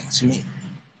cards are saying to me.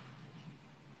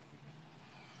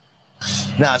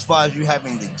 Now, as far as you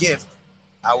having the gift,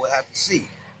 I would have to see.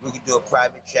 We could do a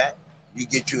private chat. You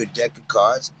get you a deck of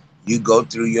cards. You go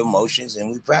through your motions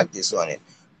and we practice on it.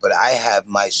 But I have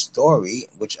my story,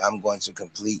 which I'm going to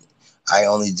complete. I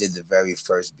only did the very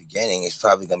first beginning. It's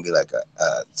probably going to be like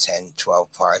a 10,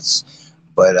 12 parts.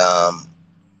 But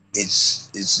it's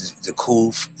the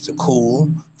cool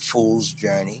fool's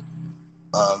journey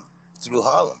through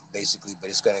Harlem, basically.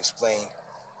 But it's going to explain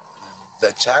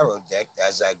the tarot deck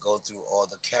as I go through all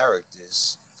the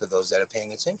characters for those that are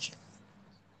paying attention.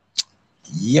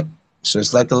 Yep. So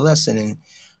it's like a lesson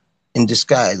in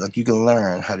disguise. Like, you can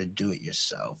learn how to do it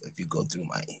yourself if you go through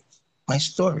my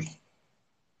story.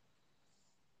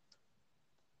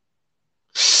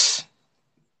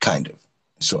 Kind of,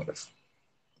 sort of.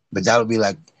 But that would be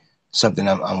like something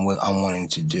I'm wanting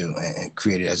to do and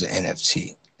create it as an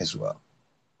NFT as well.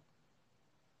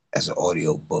 As an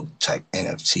audio book type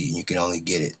NFT. You can only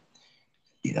get it,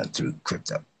 through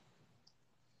crypto.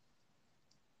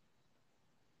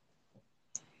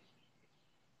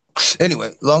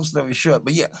 Anyway, long story short,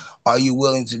 but yeah, are you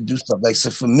willing to do stuff? Like, so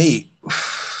for me,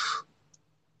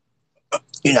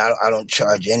 I don't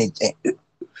charge anything. If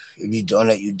you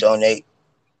donate, you donate.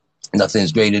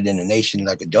 Nothing's greater than a nation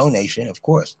like a donation, of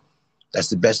course. That's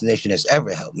the best nation that's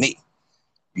ever helped me.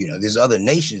 There's other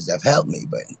nations that have helped me,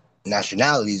 but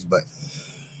nationalities, but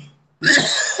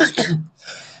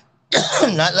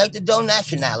not like the Don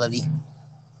nationality.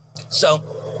 So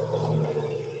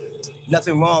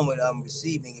nothing wrong with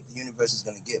receiving if the universe is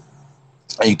going to give.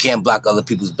 And you can't block other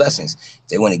people's blessings. If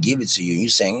they want to give it to you, and you're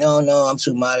saying, no, I'm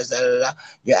too modest,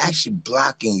 you're actually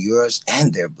blocking yours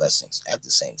and their blessings at the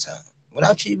same time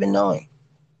without you even knowing.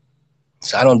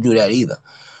 So I don't do that either.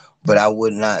 But I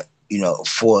would not,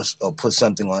 force or put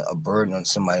something on a burden on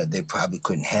somebody that they probably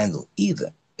couldn't handle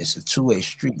either. It's a two-way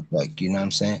street, like, you know what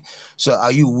I'm saying? So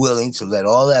are you willing to let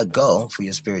all that go for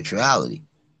your spirituality?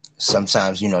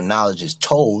 Sometimes, knowledge is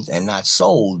told and not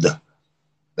sold.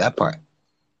 That part.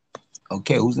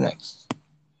 Okay, who's next?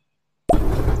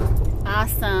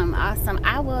 Awesome.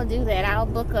 I will do that. I'll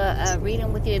book a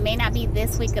reading with you. It may not be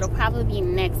this week. It'll probably be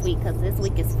next week because this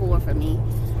week is full for me.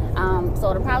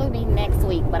 So it'll probably be next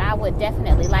week. But I would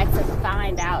definitely like to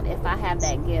find out if I have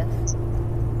that gift.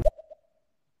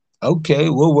 Okay,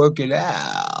 we'll work it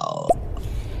out.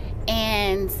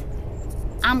 And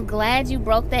I'm glad you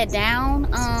broke that down,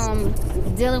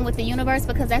 dealing with the universe,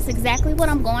 because that's exactly what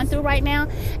I'm going through right now.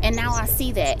 And now I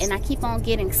see that, and I keep on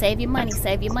getting save your money,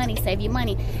 save your money, save your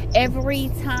money.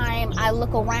 Every time I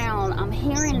look around, I'm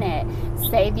hearing that,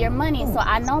 save your money. So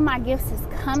I know my gifts is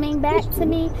coming back to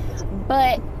me,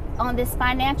 but on this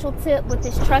financial tip with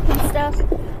this trucking stuff,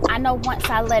 I know once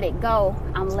I let it go,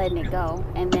 I'm letting it go,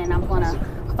 and then I'm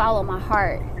gonna follow my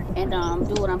heart and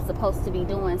do what I'm supposed to be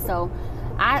doing. So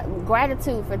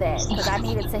gratitude for that, because I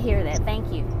needed to hear that.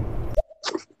 Thank you.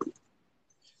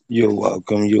 You're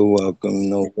welcome.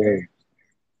 No worries.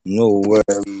 No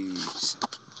worries.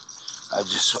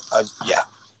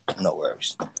 No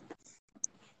worries.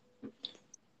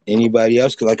 Anybody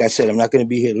else? Because like I said, I'm not going to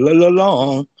be here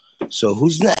long. So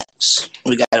who's next?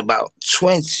 We got about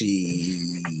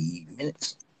 20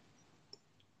 minutes.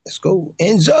 Let's go.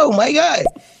 Enzo, my guy.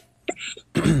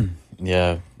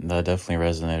 Yeah, that definitely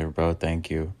resonated, bro.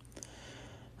 Thank you.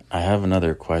 I have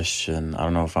another question. I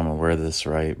don't know if I'm aware of this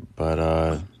right,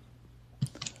 but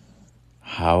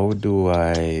how do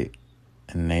I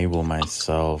enable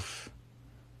myself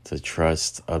to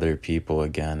trust other people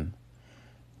again?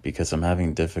 Because I'm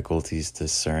having difficulties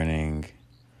discerning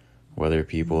whether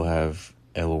people have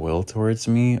ill will towards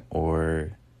me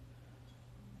or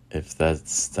if that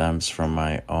stems from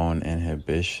my own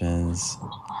inhibitions.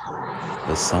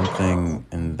 But something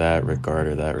in that regard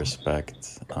or that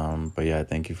respect. But yeah,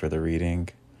 thank you for the reading.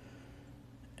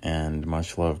 And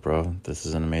much love, bro. This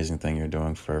is an amazing thing you're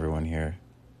doing for everyone here.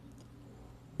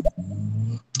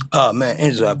 Oh, man,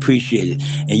 Enzo, I appreciate it.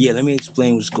 And yeah, let me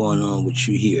explain what's going on with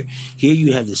you here. Here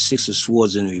you have the Six of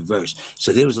Swords in reverse.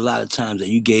 So there was a lot of times that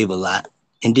you gave a lot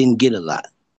and didn't get a lot.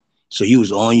 So you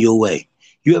was on your way.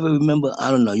 You ever remember, I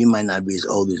don't know, you might not be as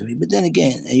old as me, but then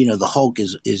again, you know, the Hulk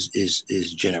is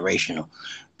generational.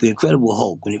 The Incredible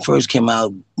Hulk, when he first came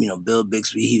out, you know, Bill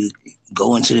Bixby, he would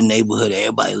go into the neighborhood,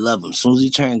 everybody loved him. As soon as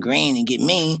he turned green and get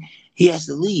mean, he has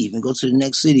to leave and go to the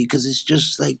next city because it's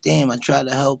just like, damn, I try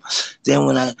to help. Then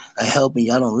when I help and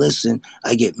y'all don't listen,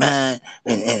 I get mad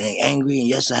and angry. And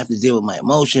yes, I have to deal with my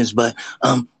emotions, but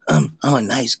I'm a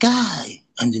nice guy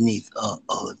underneath all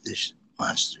of this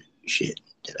monster shit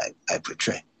that I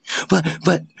portray.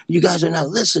 But you guys are not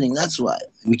listening. That's why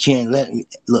we can't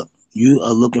look. You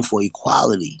are looking for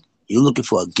equality. You're looking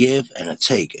for a give and a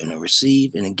take and a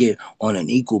receive and a give on an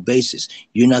equal basis.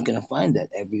 You're not going to find that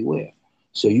everywhere.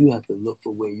 So you have to look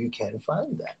for where you can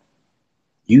find that.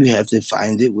 You have to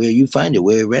find it where you find it,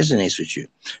 where it resonates with you.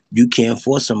 You can't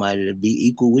force somebody to be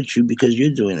equal with you because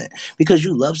you're doing it. Because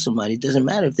you love somebody, it doesn't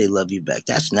matter if they love you back.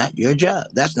 That's not your job.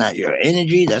 That's not your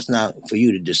energy. That's not for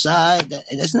you to decide.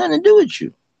 That's nothing to do with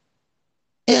you.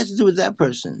 It has to do with that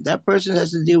person. That person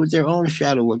has to deal with their own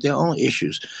shadow work, their own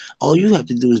issues. All you have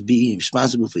to do is be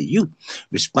responsible for you.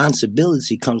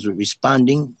 Responsibility comes with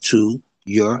responding to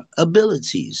your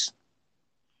abilities.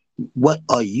 What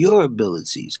are your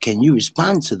abilities? Can you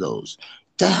respond to those?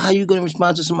 That's how you're going to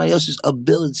respond to somebody else's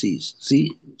abilities.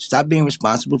 See, stop being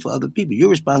responsible for other people. You're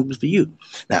responsible for you.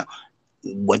 Now,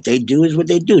 what they do is what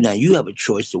they do. Now, you have a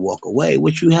choice to walk away,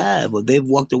 which you have, or they've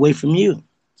walked away from you.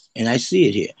 And I see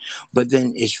it here. But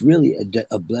then it's really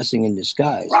a blessing in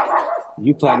disguise.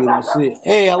 You probably don't see it.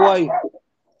 Hey, how are you?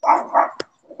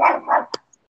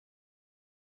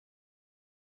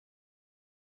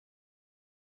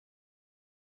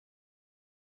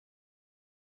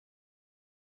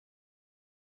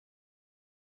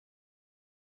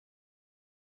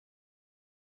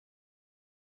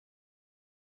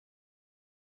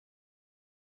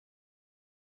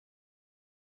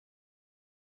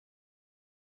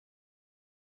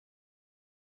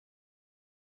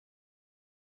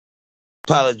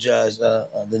 Apologize.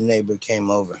 The neighbor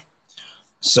came over.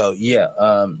 So yeah.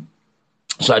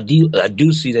 So I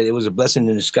do see that it was a blessing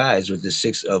in disguise with the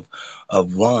Six of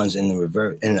Wands in the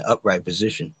reverse, in the upright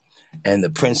position, and the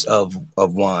Prince of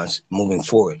Wands moving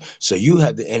forward. So you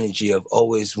have the energy of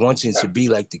always wanting to be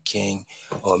like the king,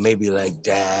 or maybe like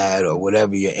dad, or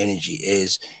whatever your energy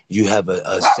is. You have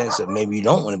a sense of maybe you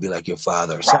don't want to be like your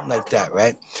father or something like that,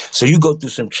 right? So you go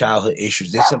through some childhood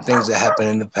issues. There's some things that happened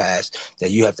in the past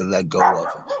that you have to let go of.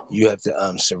 You have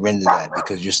to surrender that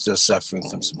because you're still suffering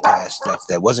from some past stuff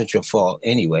that wasn't your fault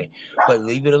anyway. But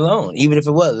leave it alone. Even if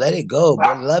it was, let it go.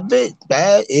 But love it.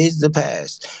 Bad is the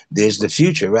past. There's the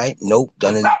future, right? Nope,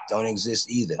 don't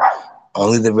exist either.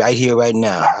 Only the right here, right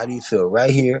now. How do you feel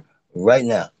right here, right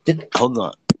now. Hold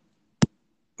on.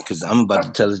 Because I'm about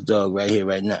to tell this dog right here,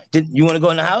 right now. You want to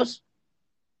go in the house?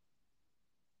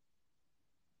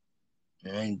 I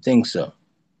didn't think so.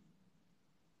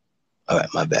 All right,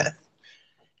 my bad.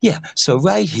 Yeah, so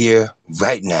right here,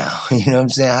 right now, you know what I'm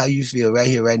saying? How you feel right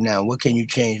here, right now? What can you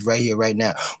change right here, right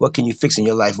now? What can you fix in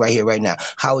your life right here, right now?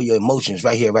 How are your emotions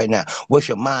right here, right now? What's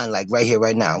your mind like right here,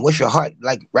 right now? What's your heart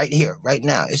like right here, right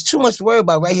now? It's too much to worry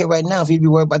about right here, right now if you be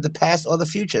worried about the past or the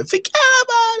future. Forget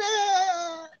about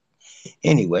it.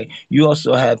 Anyway, you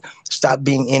also have stop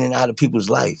being in and out of people's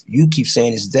life. You keep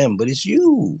saying it's them, but it's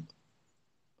you.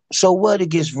 So what? It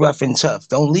gets rough and tough.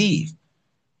 Don't leave.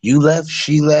 You left,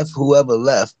 she left, whoever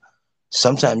left.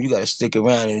 Sometimes you got to stick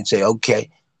around and say, okay,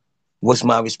 what's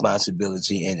my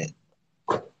responsibility in it?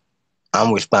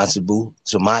 I'm responsible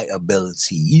to my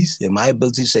abilities. And my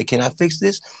abilities say, can I fix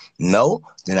this? No,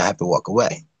 then I have to walk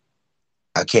away.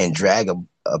 I can't drag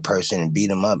a person and beat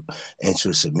them up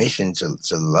into submission to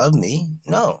love me.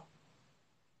 No.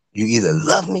 You either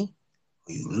love me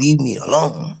or you leave me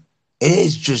alone. It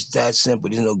is just that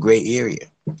simple. There's no gray area.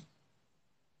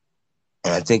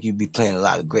 And I think you'd be playing a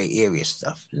lot of gray area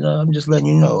stuff. You know, I'm just letting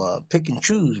you know, pick and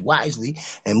choose wisely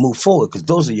and move forward, because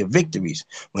those are your victories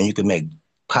when you can make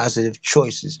positive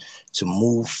choices to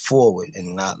move forward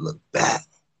and not look back.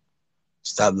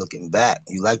 Stop looking back.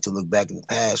 You like to look back in the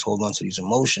past, hold on to these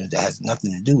emotions that has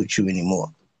nothing to do with you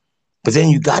anymore. But then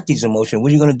you got these emotions. What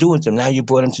are you going to do with them? Now you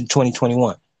brought them to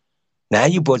 2021. Now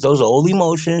you brought those old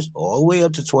emotions all the way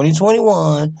up to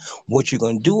 2021. What you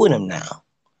going to do with them now?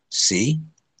 See?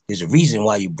 There's a reason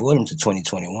why you brought them to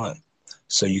 2021.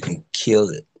 So you can kill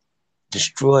it,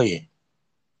 destroy it,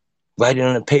 write it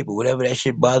on the paper, whatever that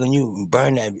shit bothering you,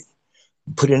 burn that,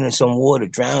 put it in some water,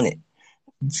 drown it,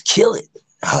 kill it,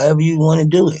 however you want to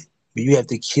do it. But you have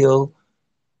to kill.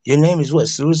 Your name is what?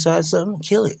 Suicide something?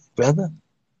 Kill it, brother.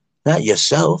 Not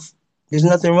yourself. There's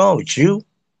nothing wrong with you.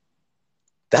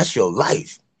 That's your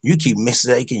life. You keep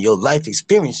mistaking your life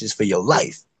experiences for your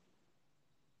life.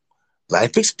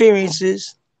 Life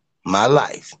experiences, my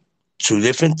life, two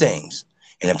different things.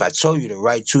 And if I told you to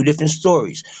write two different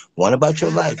stories, one about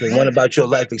your life and one about your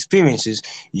life experiences,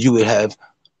 you would have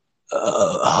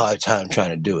a hard time trying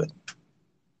to do it.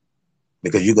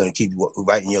 Because you're going to keep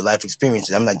writing your life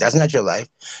experiences. I'm like, that's not your life.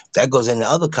 That goes in the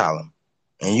other column.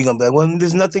 And you're going to be like, well,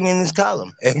 there's nothing in this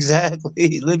column.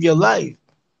 Exactly. Live your life.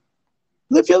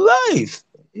 Live your life.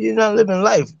 You're not living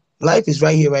life. Life is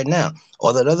right here, right now.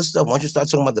 All that other stuff, once you start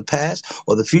talking about the past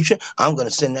or the future, I'm going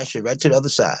to send that shit right to the other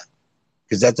side.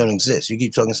 Because that don't exist. You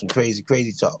keep talking some crazy,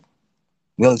 crazy talk.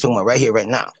 We're only talking about right here, right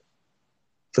now.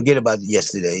 Forget about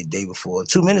yesterday, day before,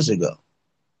 2 minutes ago.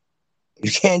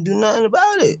 You can't do nothing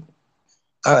about it.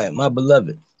 All right, my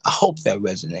beloved. I hope that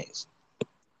resonates.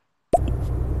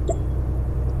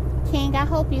 King, I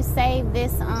hope you save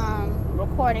this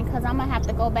recording, because I'm going to have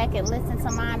to go back and listen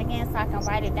to mine again so I can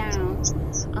write it down.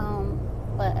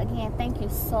 But again, thank you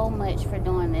so much for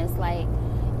doing this. Like,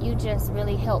 you just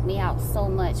really helped me out so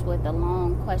much with the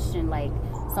long question, like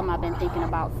something I've been thinking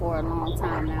about for a long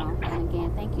time now. And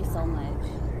again, thank you so much.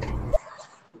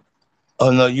 Oh,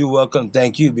 no, you're welcome.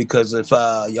 Thank you. Because if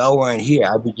y'all weren't here,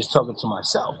 I'd be just talking to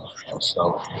myself.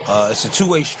 So it's a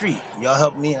two-way street. Y'all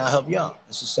help me and I help y'all.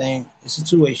 It's the same. It's a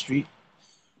two-way street.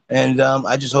 And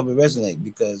I just hope it resonates,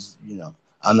 because, you know,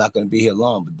 I'm not going to be here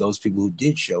long. But those people who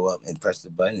did show up and press the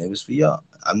button, it was for y'all.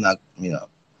 I'm not, you know,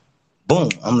 boom.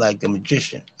 I'm like a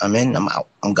magician. I'm in, I'm out,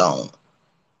 I'm gone.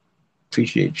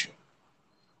 Appreciate you.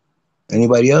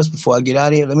 Anybody else before I get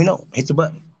out of here? Let me know. Hit the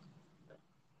button.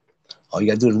 All you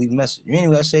got to do is leave a message. You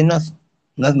ain't got to say nothing.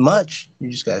 Nothing much. You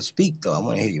just got to speak, though. I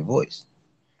want to hear your voice.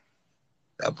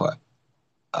 That part.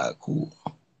 All right, cool.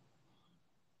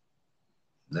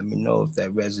 Let me know if that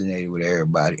resonated with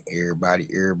everybody.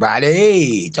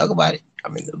 Everybody. Talk about it. I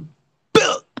mean, the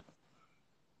bill.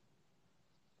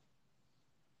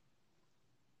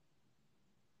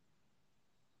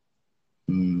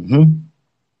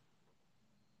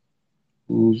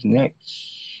 Who's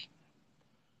next?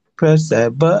 Press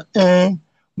that button.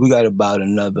 We got about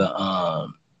another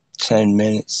 10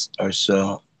 minutes or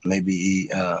so, maybe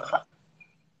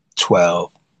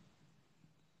 12.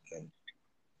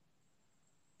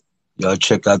 Y'all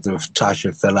check out the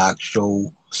Tasha Felak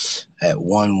show at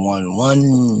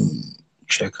 111.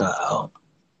 Check her out.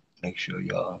 Make sure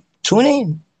y'all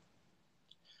tune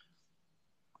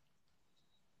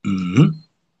in.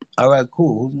 All right,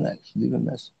 cool. Who's next? Leave a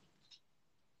message.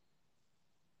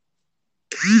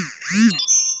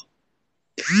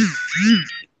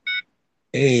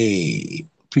 Hey,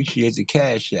 appreciate the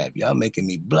Cash App. Y'all making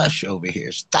me blush over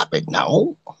here. Stop it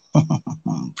now.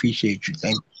 Appreciate you.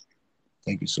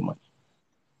 Thank you so much.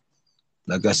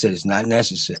 Like I said, it's not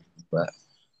necessary, but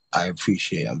I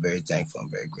appreciate it. I'm very thankful. I'm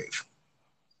very grateful.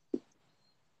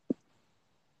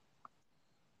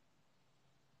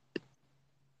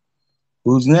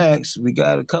 Who's next? We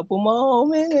got a couple more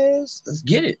minutes. Let's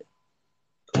get it.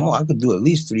 Come on, I could do at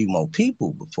least 3 more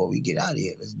people before we get out of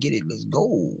here. Let's get it. Let's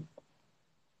go.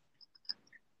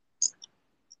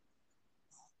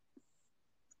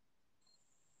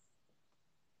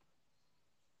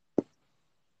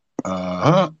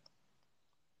 Uh-huh.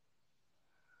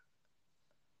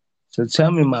 So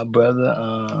tell me, my brother,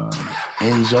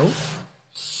 Enzo,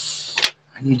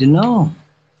 I need to know.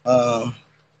 I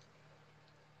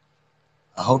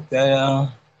hope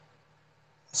that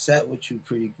sat with you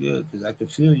pretty good, because I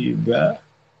could feel you, bruh.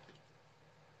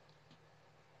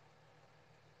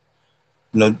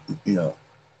 No,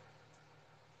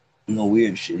 no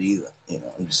weird shit either.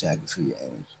 I'm just saying I can feel your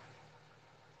energy.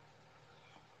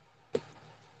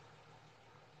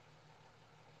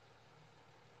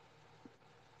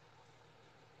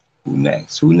 Who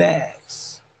next? Who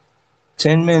next?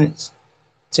 10 minutes.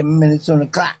 10 minutes on the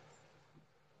clock.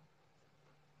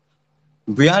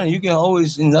 Brianna, you can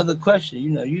always, another question,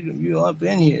 you're up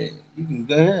in here. You can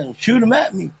go ahead and shoot them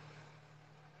at me.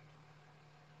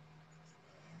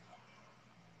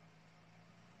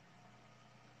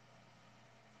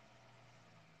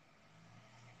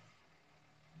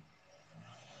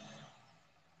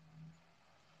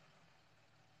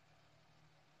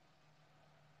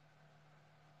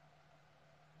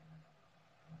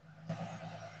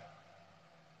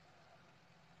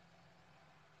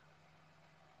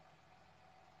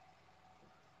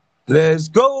 Let's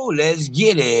go. Let's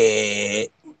get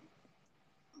it.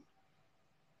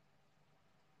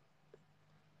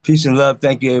 Peace and love.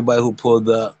 Thank you, everybody who pulled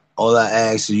up. All I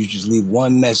ask is you just leave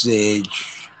one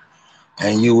message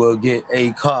and you will get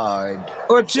a card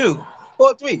or 2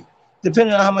 or 3,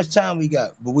 depending on how much time we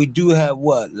got. But we do have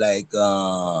what? Like,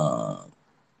 I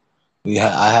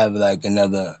have like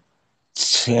another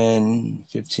 10,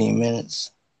 15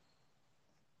 minutes.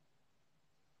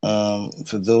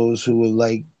 For those who would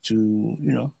like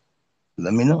to,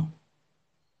 let me know.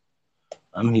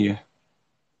 I'm here.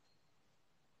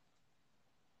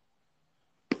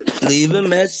 Leave a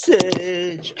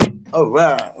message. All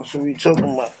right. What are we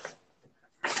talking about?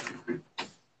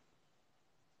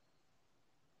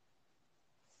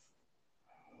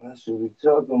 That's what we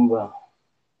talking about.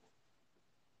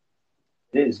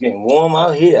 It's getting warm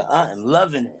out here. I am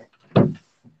loving it.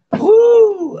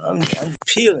 Woo! I'm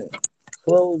peeling.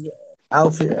 Clothes,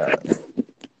 outfit,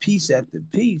 piece after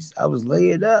piece. I was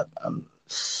laid up. I'm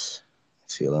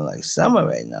feeling like summer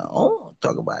right now. Oh,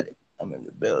 talk about it. I'm in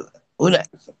the building. Who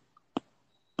next?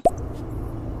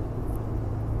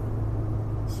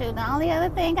 Shoot, the only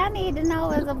other thing I need to know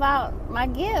is about my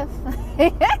gift.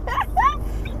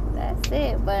 That's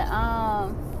it. But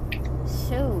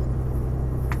shoot.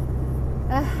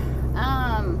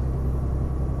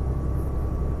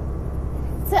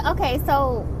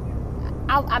 So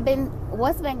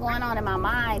what's been going on in my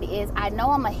mind is I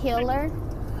know I'm a healer,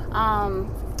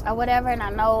 or whatever, and I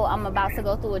know I'm about to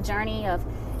go through a journey of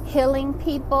healing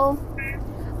people.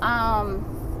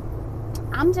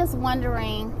 I'm just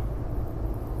wondering,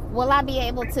 will I be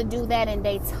able to do that in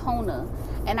Daytona?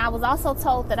 And I was also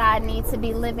told that I need to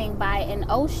be living by an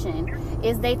ocean.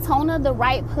 Is Daytona the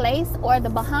right place or the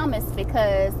Bahamas?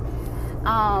 Because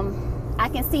I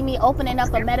can see me opening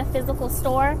up a metaphysical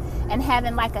store and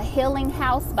having like a healing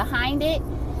house behind it.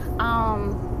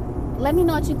 Let me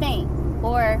know what you think,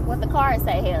 or what the cards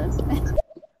say here.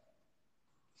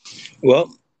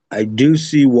 Well, I do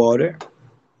see water.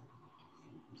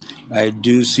 I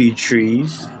do see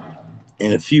trees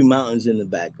and a few mountains in the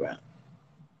background.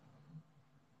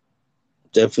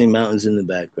 Definitely mountains in the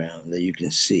background that you can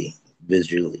see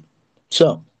visually.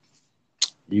 So,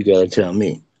 you gotta tell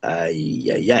me.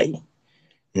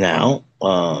 Now,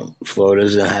 Florida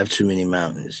doesn't have too many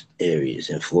mountains areas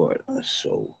in Florida,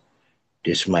 so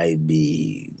this might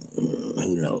be,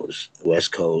 who knows,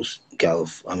 West Coast,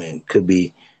 California. I mean, could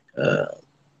be,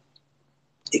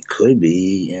 it could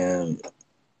be on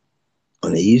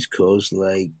the East Coast,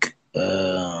 like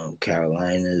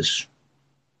Carolinas,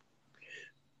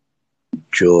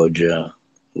 Georgia,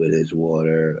 where there's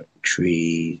water,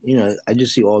 trees. I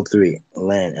just see all 3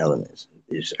 land elements.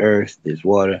 There's earth, there's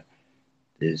water,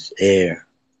 there's air,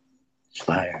 there's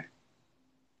fire.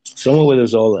 Somewhere where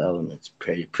there's all the elements,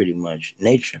 pretty much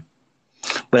nature.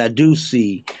 But I do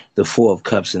see the 4 of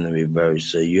Cups in the reverse.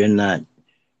 So you're not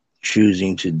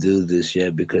choosing to do this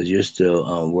yet because you're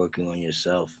still working on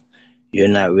yourself. You're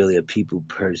not really a people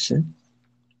person.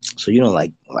 So you don't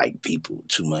like people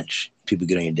too much. People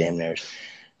get on your damn nerves.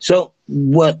 So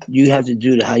what you have to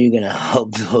do to how you're gonna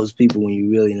help those people when you're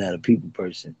really not a people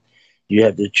person? You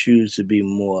have to choose to be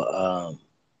more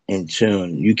in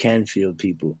tune. You can feel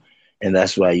people, and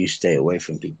that's why you stay away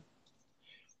from people.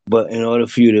 But in order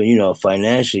for you to,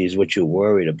 financially is what you're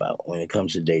worried about when it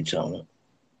comes to Daytona.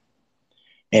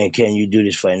 And can you do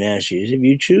this financially? If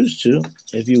you choose to,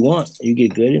 if you want, you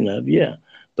get good enough, yeah.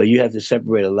 But you have to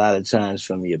separate a lot of times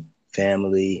from your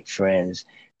family, friends.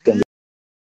 It's gonna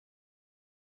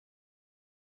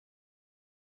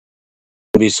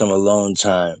be some alone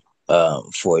time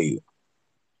for you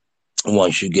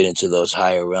once you get into those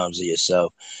higher realms of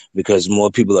yourself, because more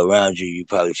people around you, you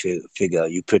probably figure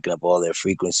out you're picking up all their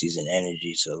frequencies and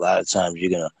energy. So a lot of times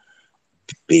you're gonna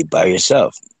be by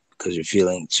yourself because you're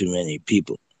feeling too many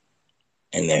people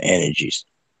and their energies.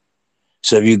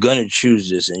 So if you're gonna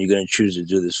choose this and you're gonna choose to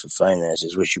do this for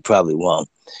finances, which you probably won't,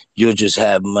 you'll just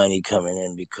have money coming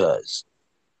in because.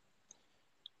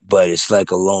 But it's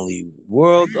like a lonely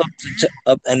world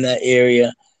up in that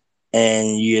area.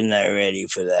 And you're not ready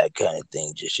for that kind of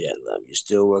thing just yet, love. You're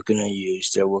still working on you. You're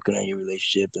still working on your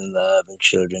relationship and love and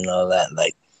children and all that.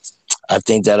 Like, I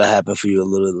think that'll happen for you a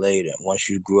little later once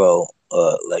you grow,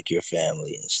 like your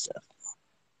family and stuff.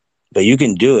 But you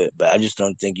can do it. But I just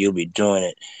don't think you'll be doing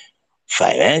it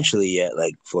financially yet,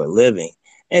 like for a living.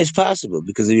 And it's possible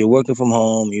because if you're working from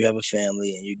home, you have a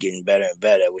family, and you're getting better and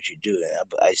better at what you do.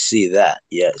 And I see that,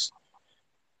 yes.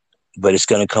 But it's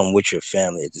going to come with your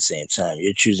family at the same time.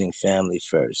 You're choosing family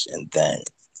first, and then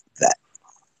that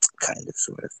kind of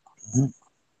sort of.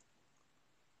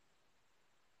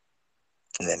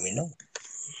 Let me know.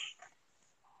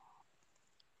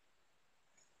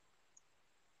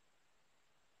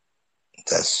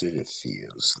 That's what it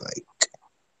feels like.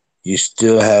 You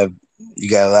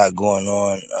got a lot going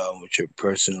on with your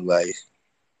personal life.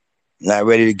 Not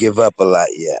ready to give up a lot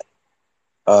yet.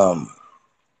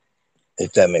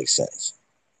 If that makes sense.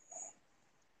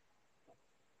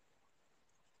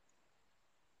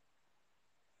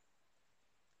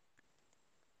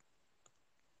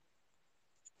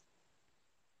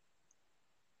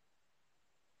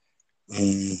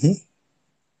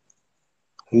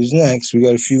 Who's next? We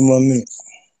got a few more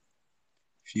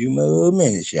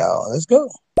minutes. Y'all. Let's go.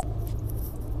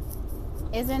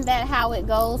 Isn't that how it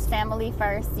goes, family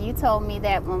first? You told me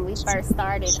that when we first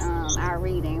started our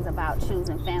readings about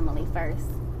choosing family first.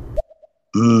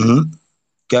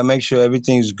 Gotta make sure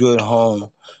everything's good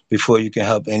home before you can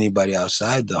help anybody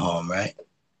outside the home, right?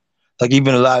 Like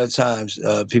even a lot of times,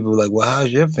 people are like, "Well,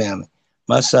 how's your family?"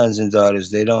 My sons and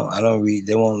daughters, I don't read.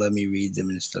 They won't let me read them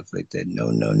and stuff like that.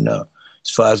 No. As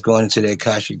far as going into their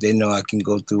Akashic, they know I can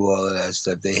go through all of that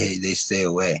stuff. They stay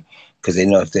away because they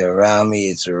know if they're around me,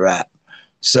 it's a wrap.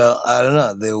 So I don't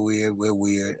know. They're weird. We're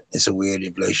weird. It's a weird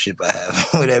relationship I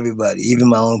have with everybody, even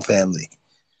my own family.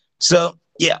 So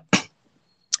yeah,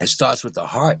 it starts with the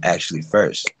heart actually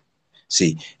first.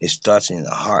 See, it starts in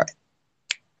the heart,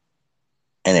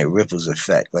 and it ripples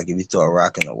effect. Like if you throw a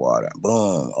rock in the water,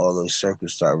 boom, all those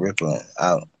circles start rippling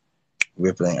out,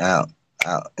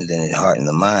 and then the heart and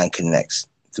the mind connects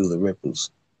through the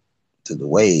ripples, to the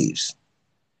waves,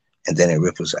 and then it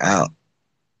ripples out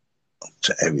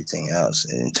to everything else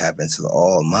and tap into the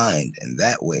all mind and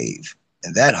that wave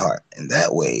and that heart and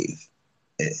that wave.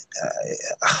 If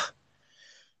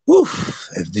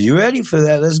you're ready for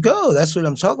that, let's go. That's what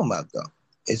I'm talking about, though.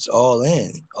 It's all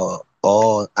in or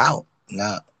all out.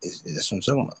 Now, that's what I'm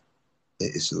talking about.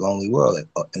 It's a lonely world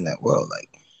in that world.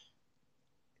 Like,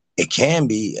 it can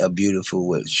be a beautiful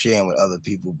with sharing with other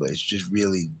people, but it's just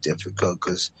really difficult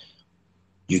because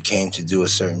you came to do a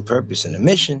certain purpose and a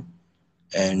mission,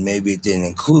 and maybe it didn't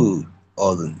include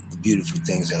all the beautiful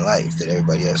things in life that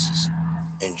everybody else is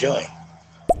enjoying.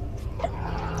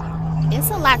 It's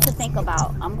a lot to think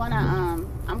about. I'm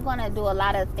gonna do a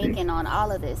lot of thinking on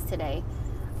all of this today.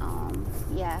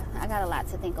 Yeah, I got a lot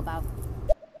to think about.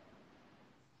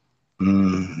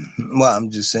 Well, I'm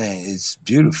just saying it's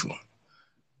beautiful.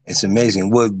 It's amazing.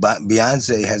 Well,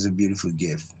 Beyonce has a beautiful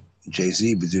gift.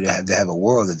 Jay-Z, but do they have to have a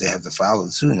world that they have to follow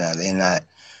too now? They're not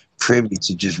privy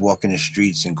to just walking the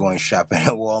streets and going shopping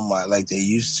at Walmart like they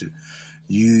used to.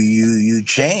 You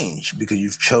change because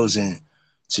you've chosen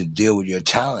to deal with your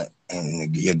talent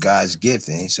and your God's gift,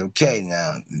 and it's okay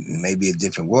now. Maybe a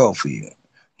different world for you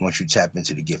once you tap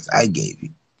into the gift I gave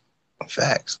you.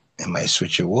 Facts. It might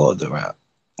switch your world around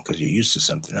because you're used to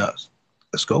something else.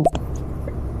 Let's go.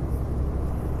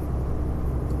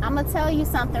 I'm gonna tell you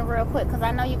something real quick because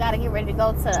I know you got to get ready to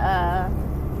go to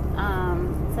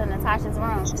Natasha's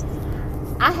room.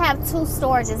 I have 2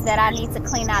 storages that I need to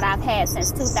clean out. I've had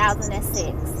since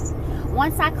 2006.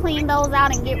 once I clean those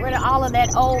out and get rid of all of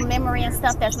that old memory and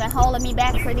stuff that's been holding me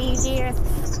back for these years,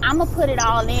 I'm going to put it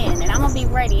all in and I'm going to be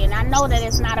ready. And I know that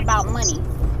it's not about money.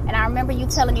 And I remember you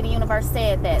telling me the universe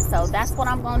said that. So that's what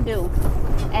I'm going to do.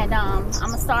 And I'm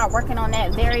going to start working on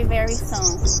that very, very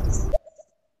soon.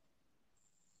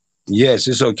 Yes,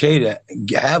 it's okay to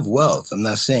have wealth. I'm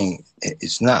not saying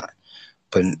it's not.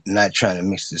 But not trying to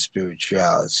mix the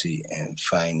spirituality and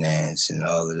finance and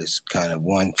all of this kind of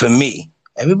one. For me,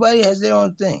 everybody has their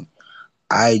own thing.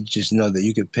 I just know that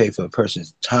you could pay for a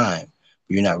person's time,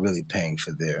 but you're not really paying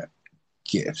for their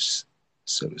gifts,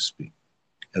 so to speak.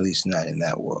 At least not in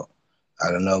that world. I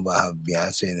don't know about how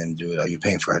Beyonce and them do it. Are you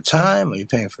paying for her time? Are you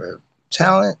paying for her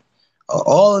talent? Or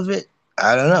all of it?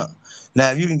 I don't know.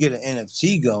 Now, if you can get an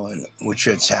NFT going with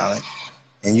your talent,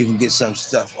 and you can get some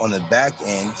stuff on the back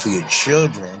end for your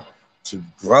children to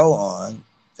grow on,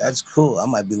 that's cool. I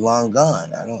might be long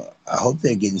gone. I hope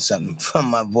they're getting something from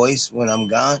my voice when I'm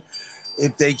gone,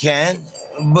 if they can.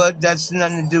 But that's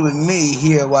nothing to do with me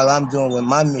here while I'm doing what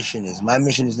my mission is. My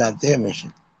mission is not their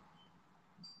mission.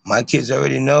 My kids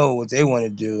already know what they want to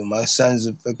do. My son's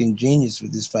a fucking genius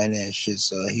with this finance shit,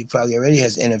 so he probably already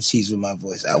has NFTs with my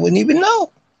voice. I wouldn't even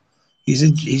know.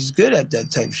 He's good at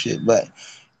that type of shit, but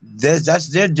that's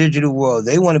their digital world.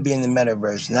 They want to be in the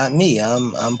metaverse, not me.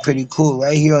 I'm pretty cool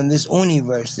right here on this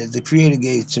universe that the creator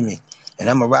gave to me, and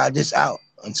I'm gonna ride this out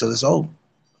until it's over.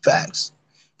 Facts.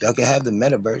 Y'all can have the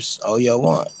metaverse all y'all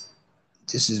want.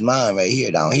 This is mine right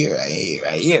here, down here, right here,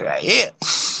 right here, right here.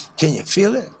 Can you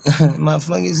feel it? My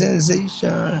fucking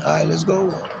sensation. All right, let's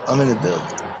go. I'm in the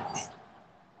building.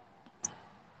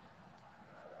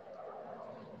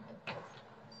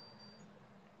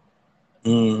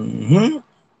 Mm-hmm.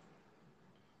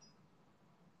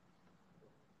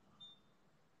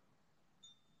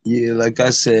 Yeah, like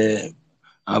I said,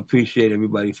 I appreciate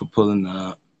everybody for pulling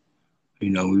up.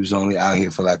 You know, we was only out here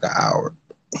for like an hour.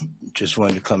 Just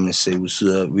wanted to come and say what's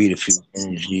up, read a few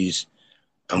energies.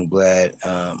 I'm glad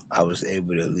I was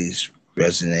able to at least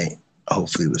resonate,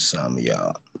 hopefully with some of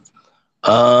y'all.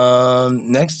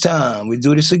 Next time we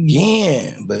do this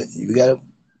again, but we got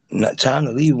time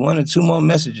to leave 1 or 2 more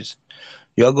messages.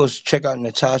 Y'all go check out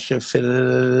Natasha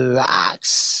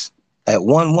Philox at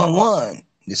 111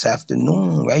 this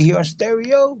afternoon, right here on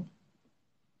stereo.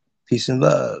 Peace and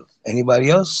love. Anybody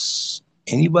else?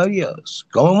 Anybody else?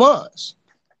 Going once.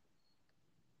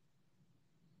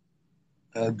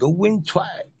 Going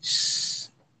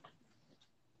twice.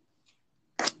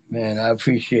 Man, I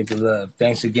appreciate the love.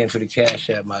 Thanks again for the cash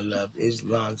app, my love.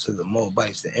 Islam to the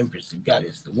Moabites, the Empress, the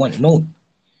Goddess, the one and only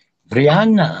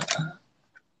Brianna.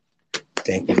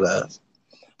 Thank you, love.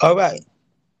 All right.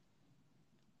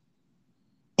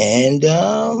 And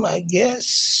I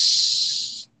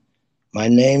guess my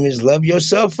name is Love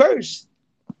Yourself First.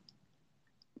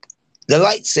 The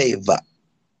Lightsaver.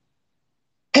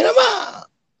 And I'm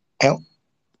out.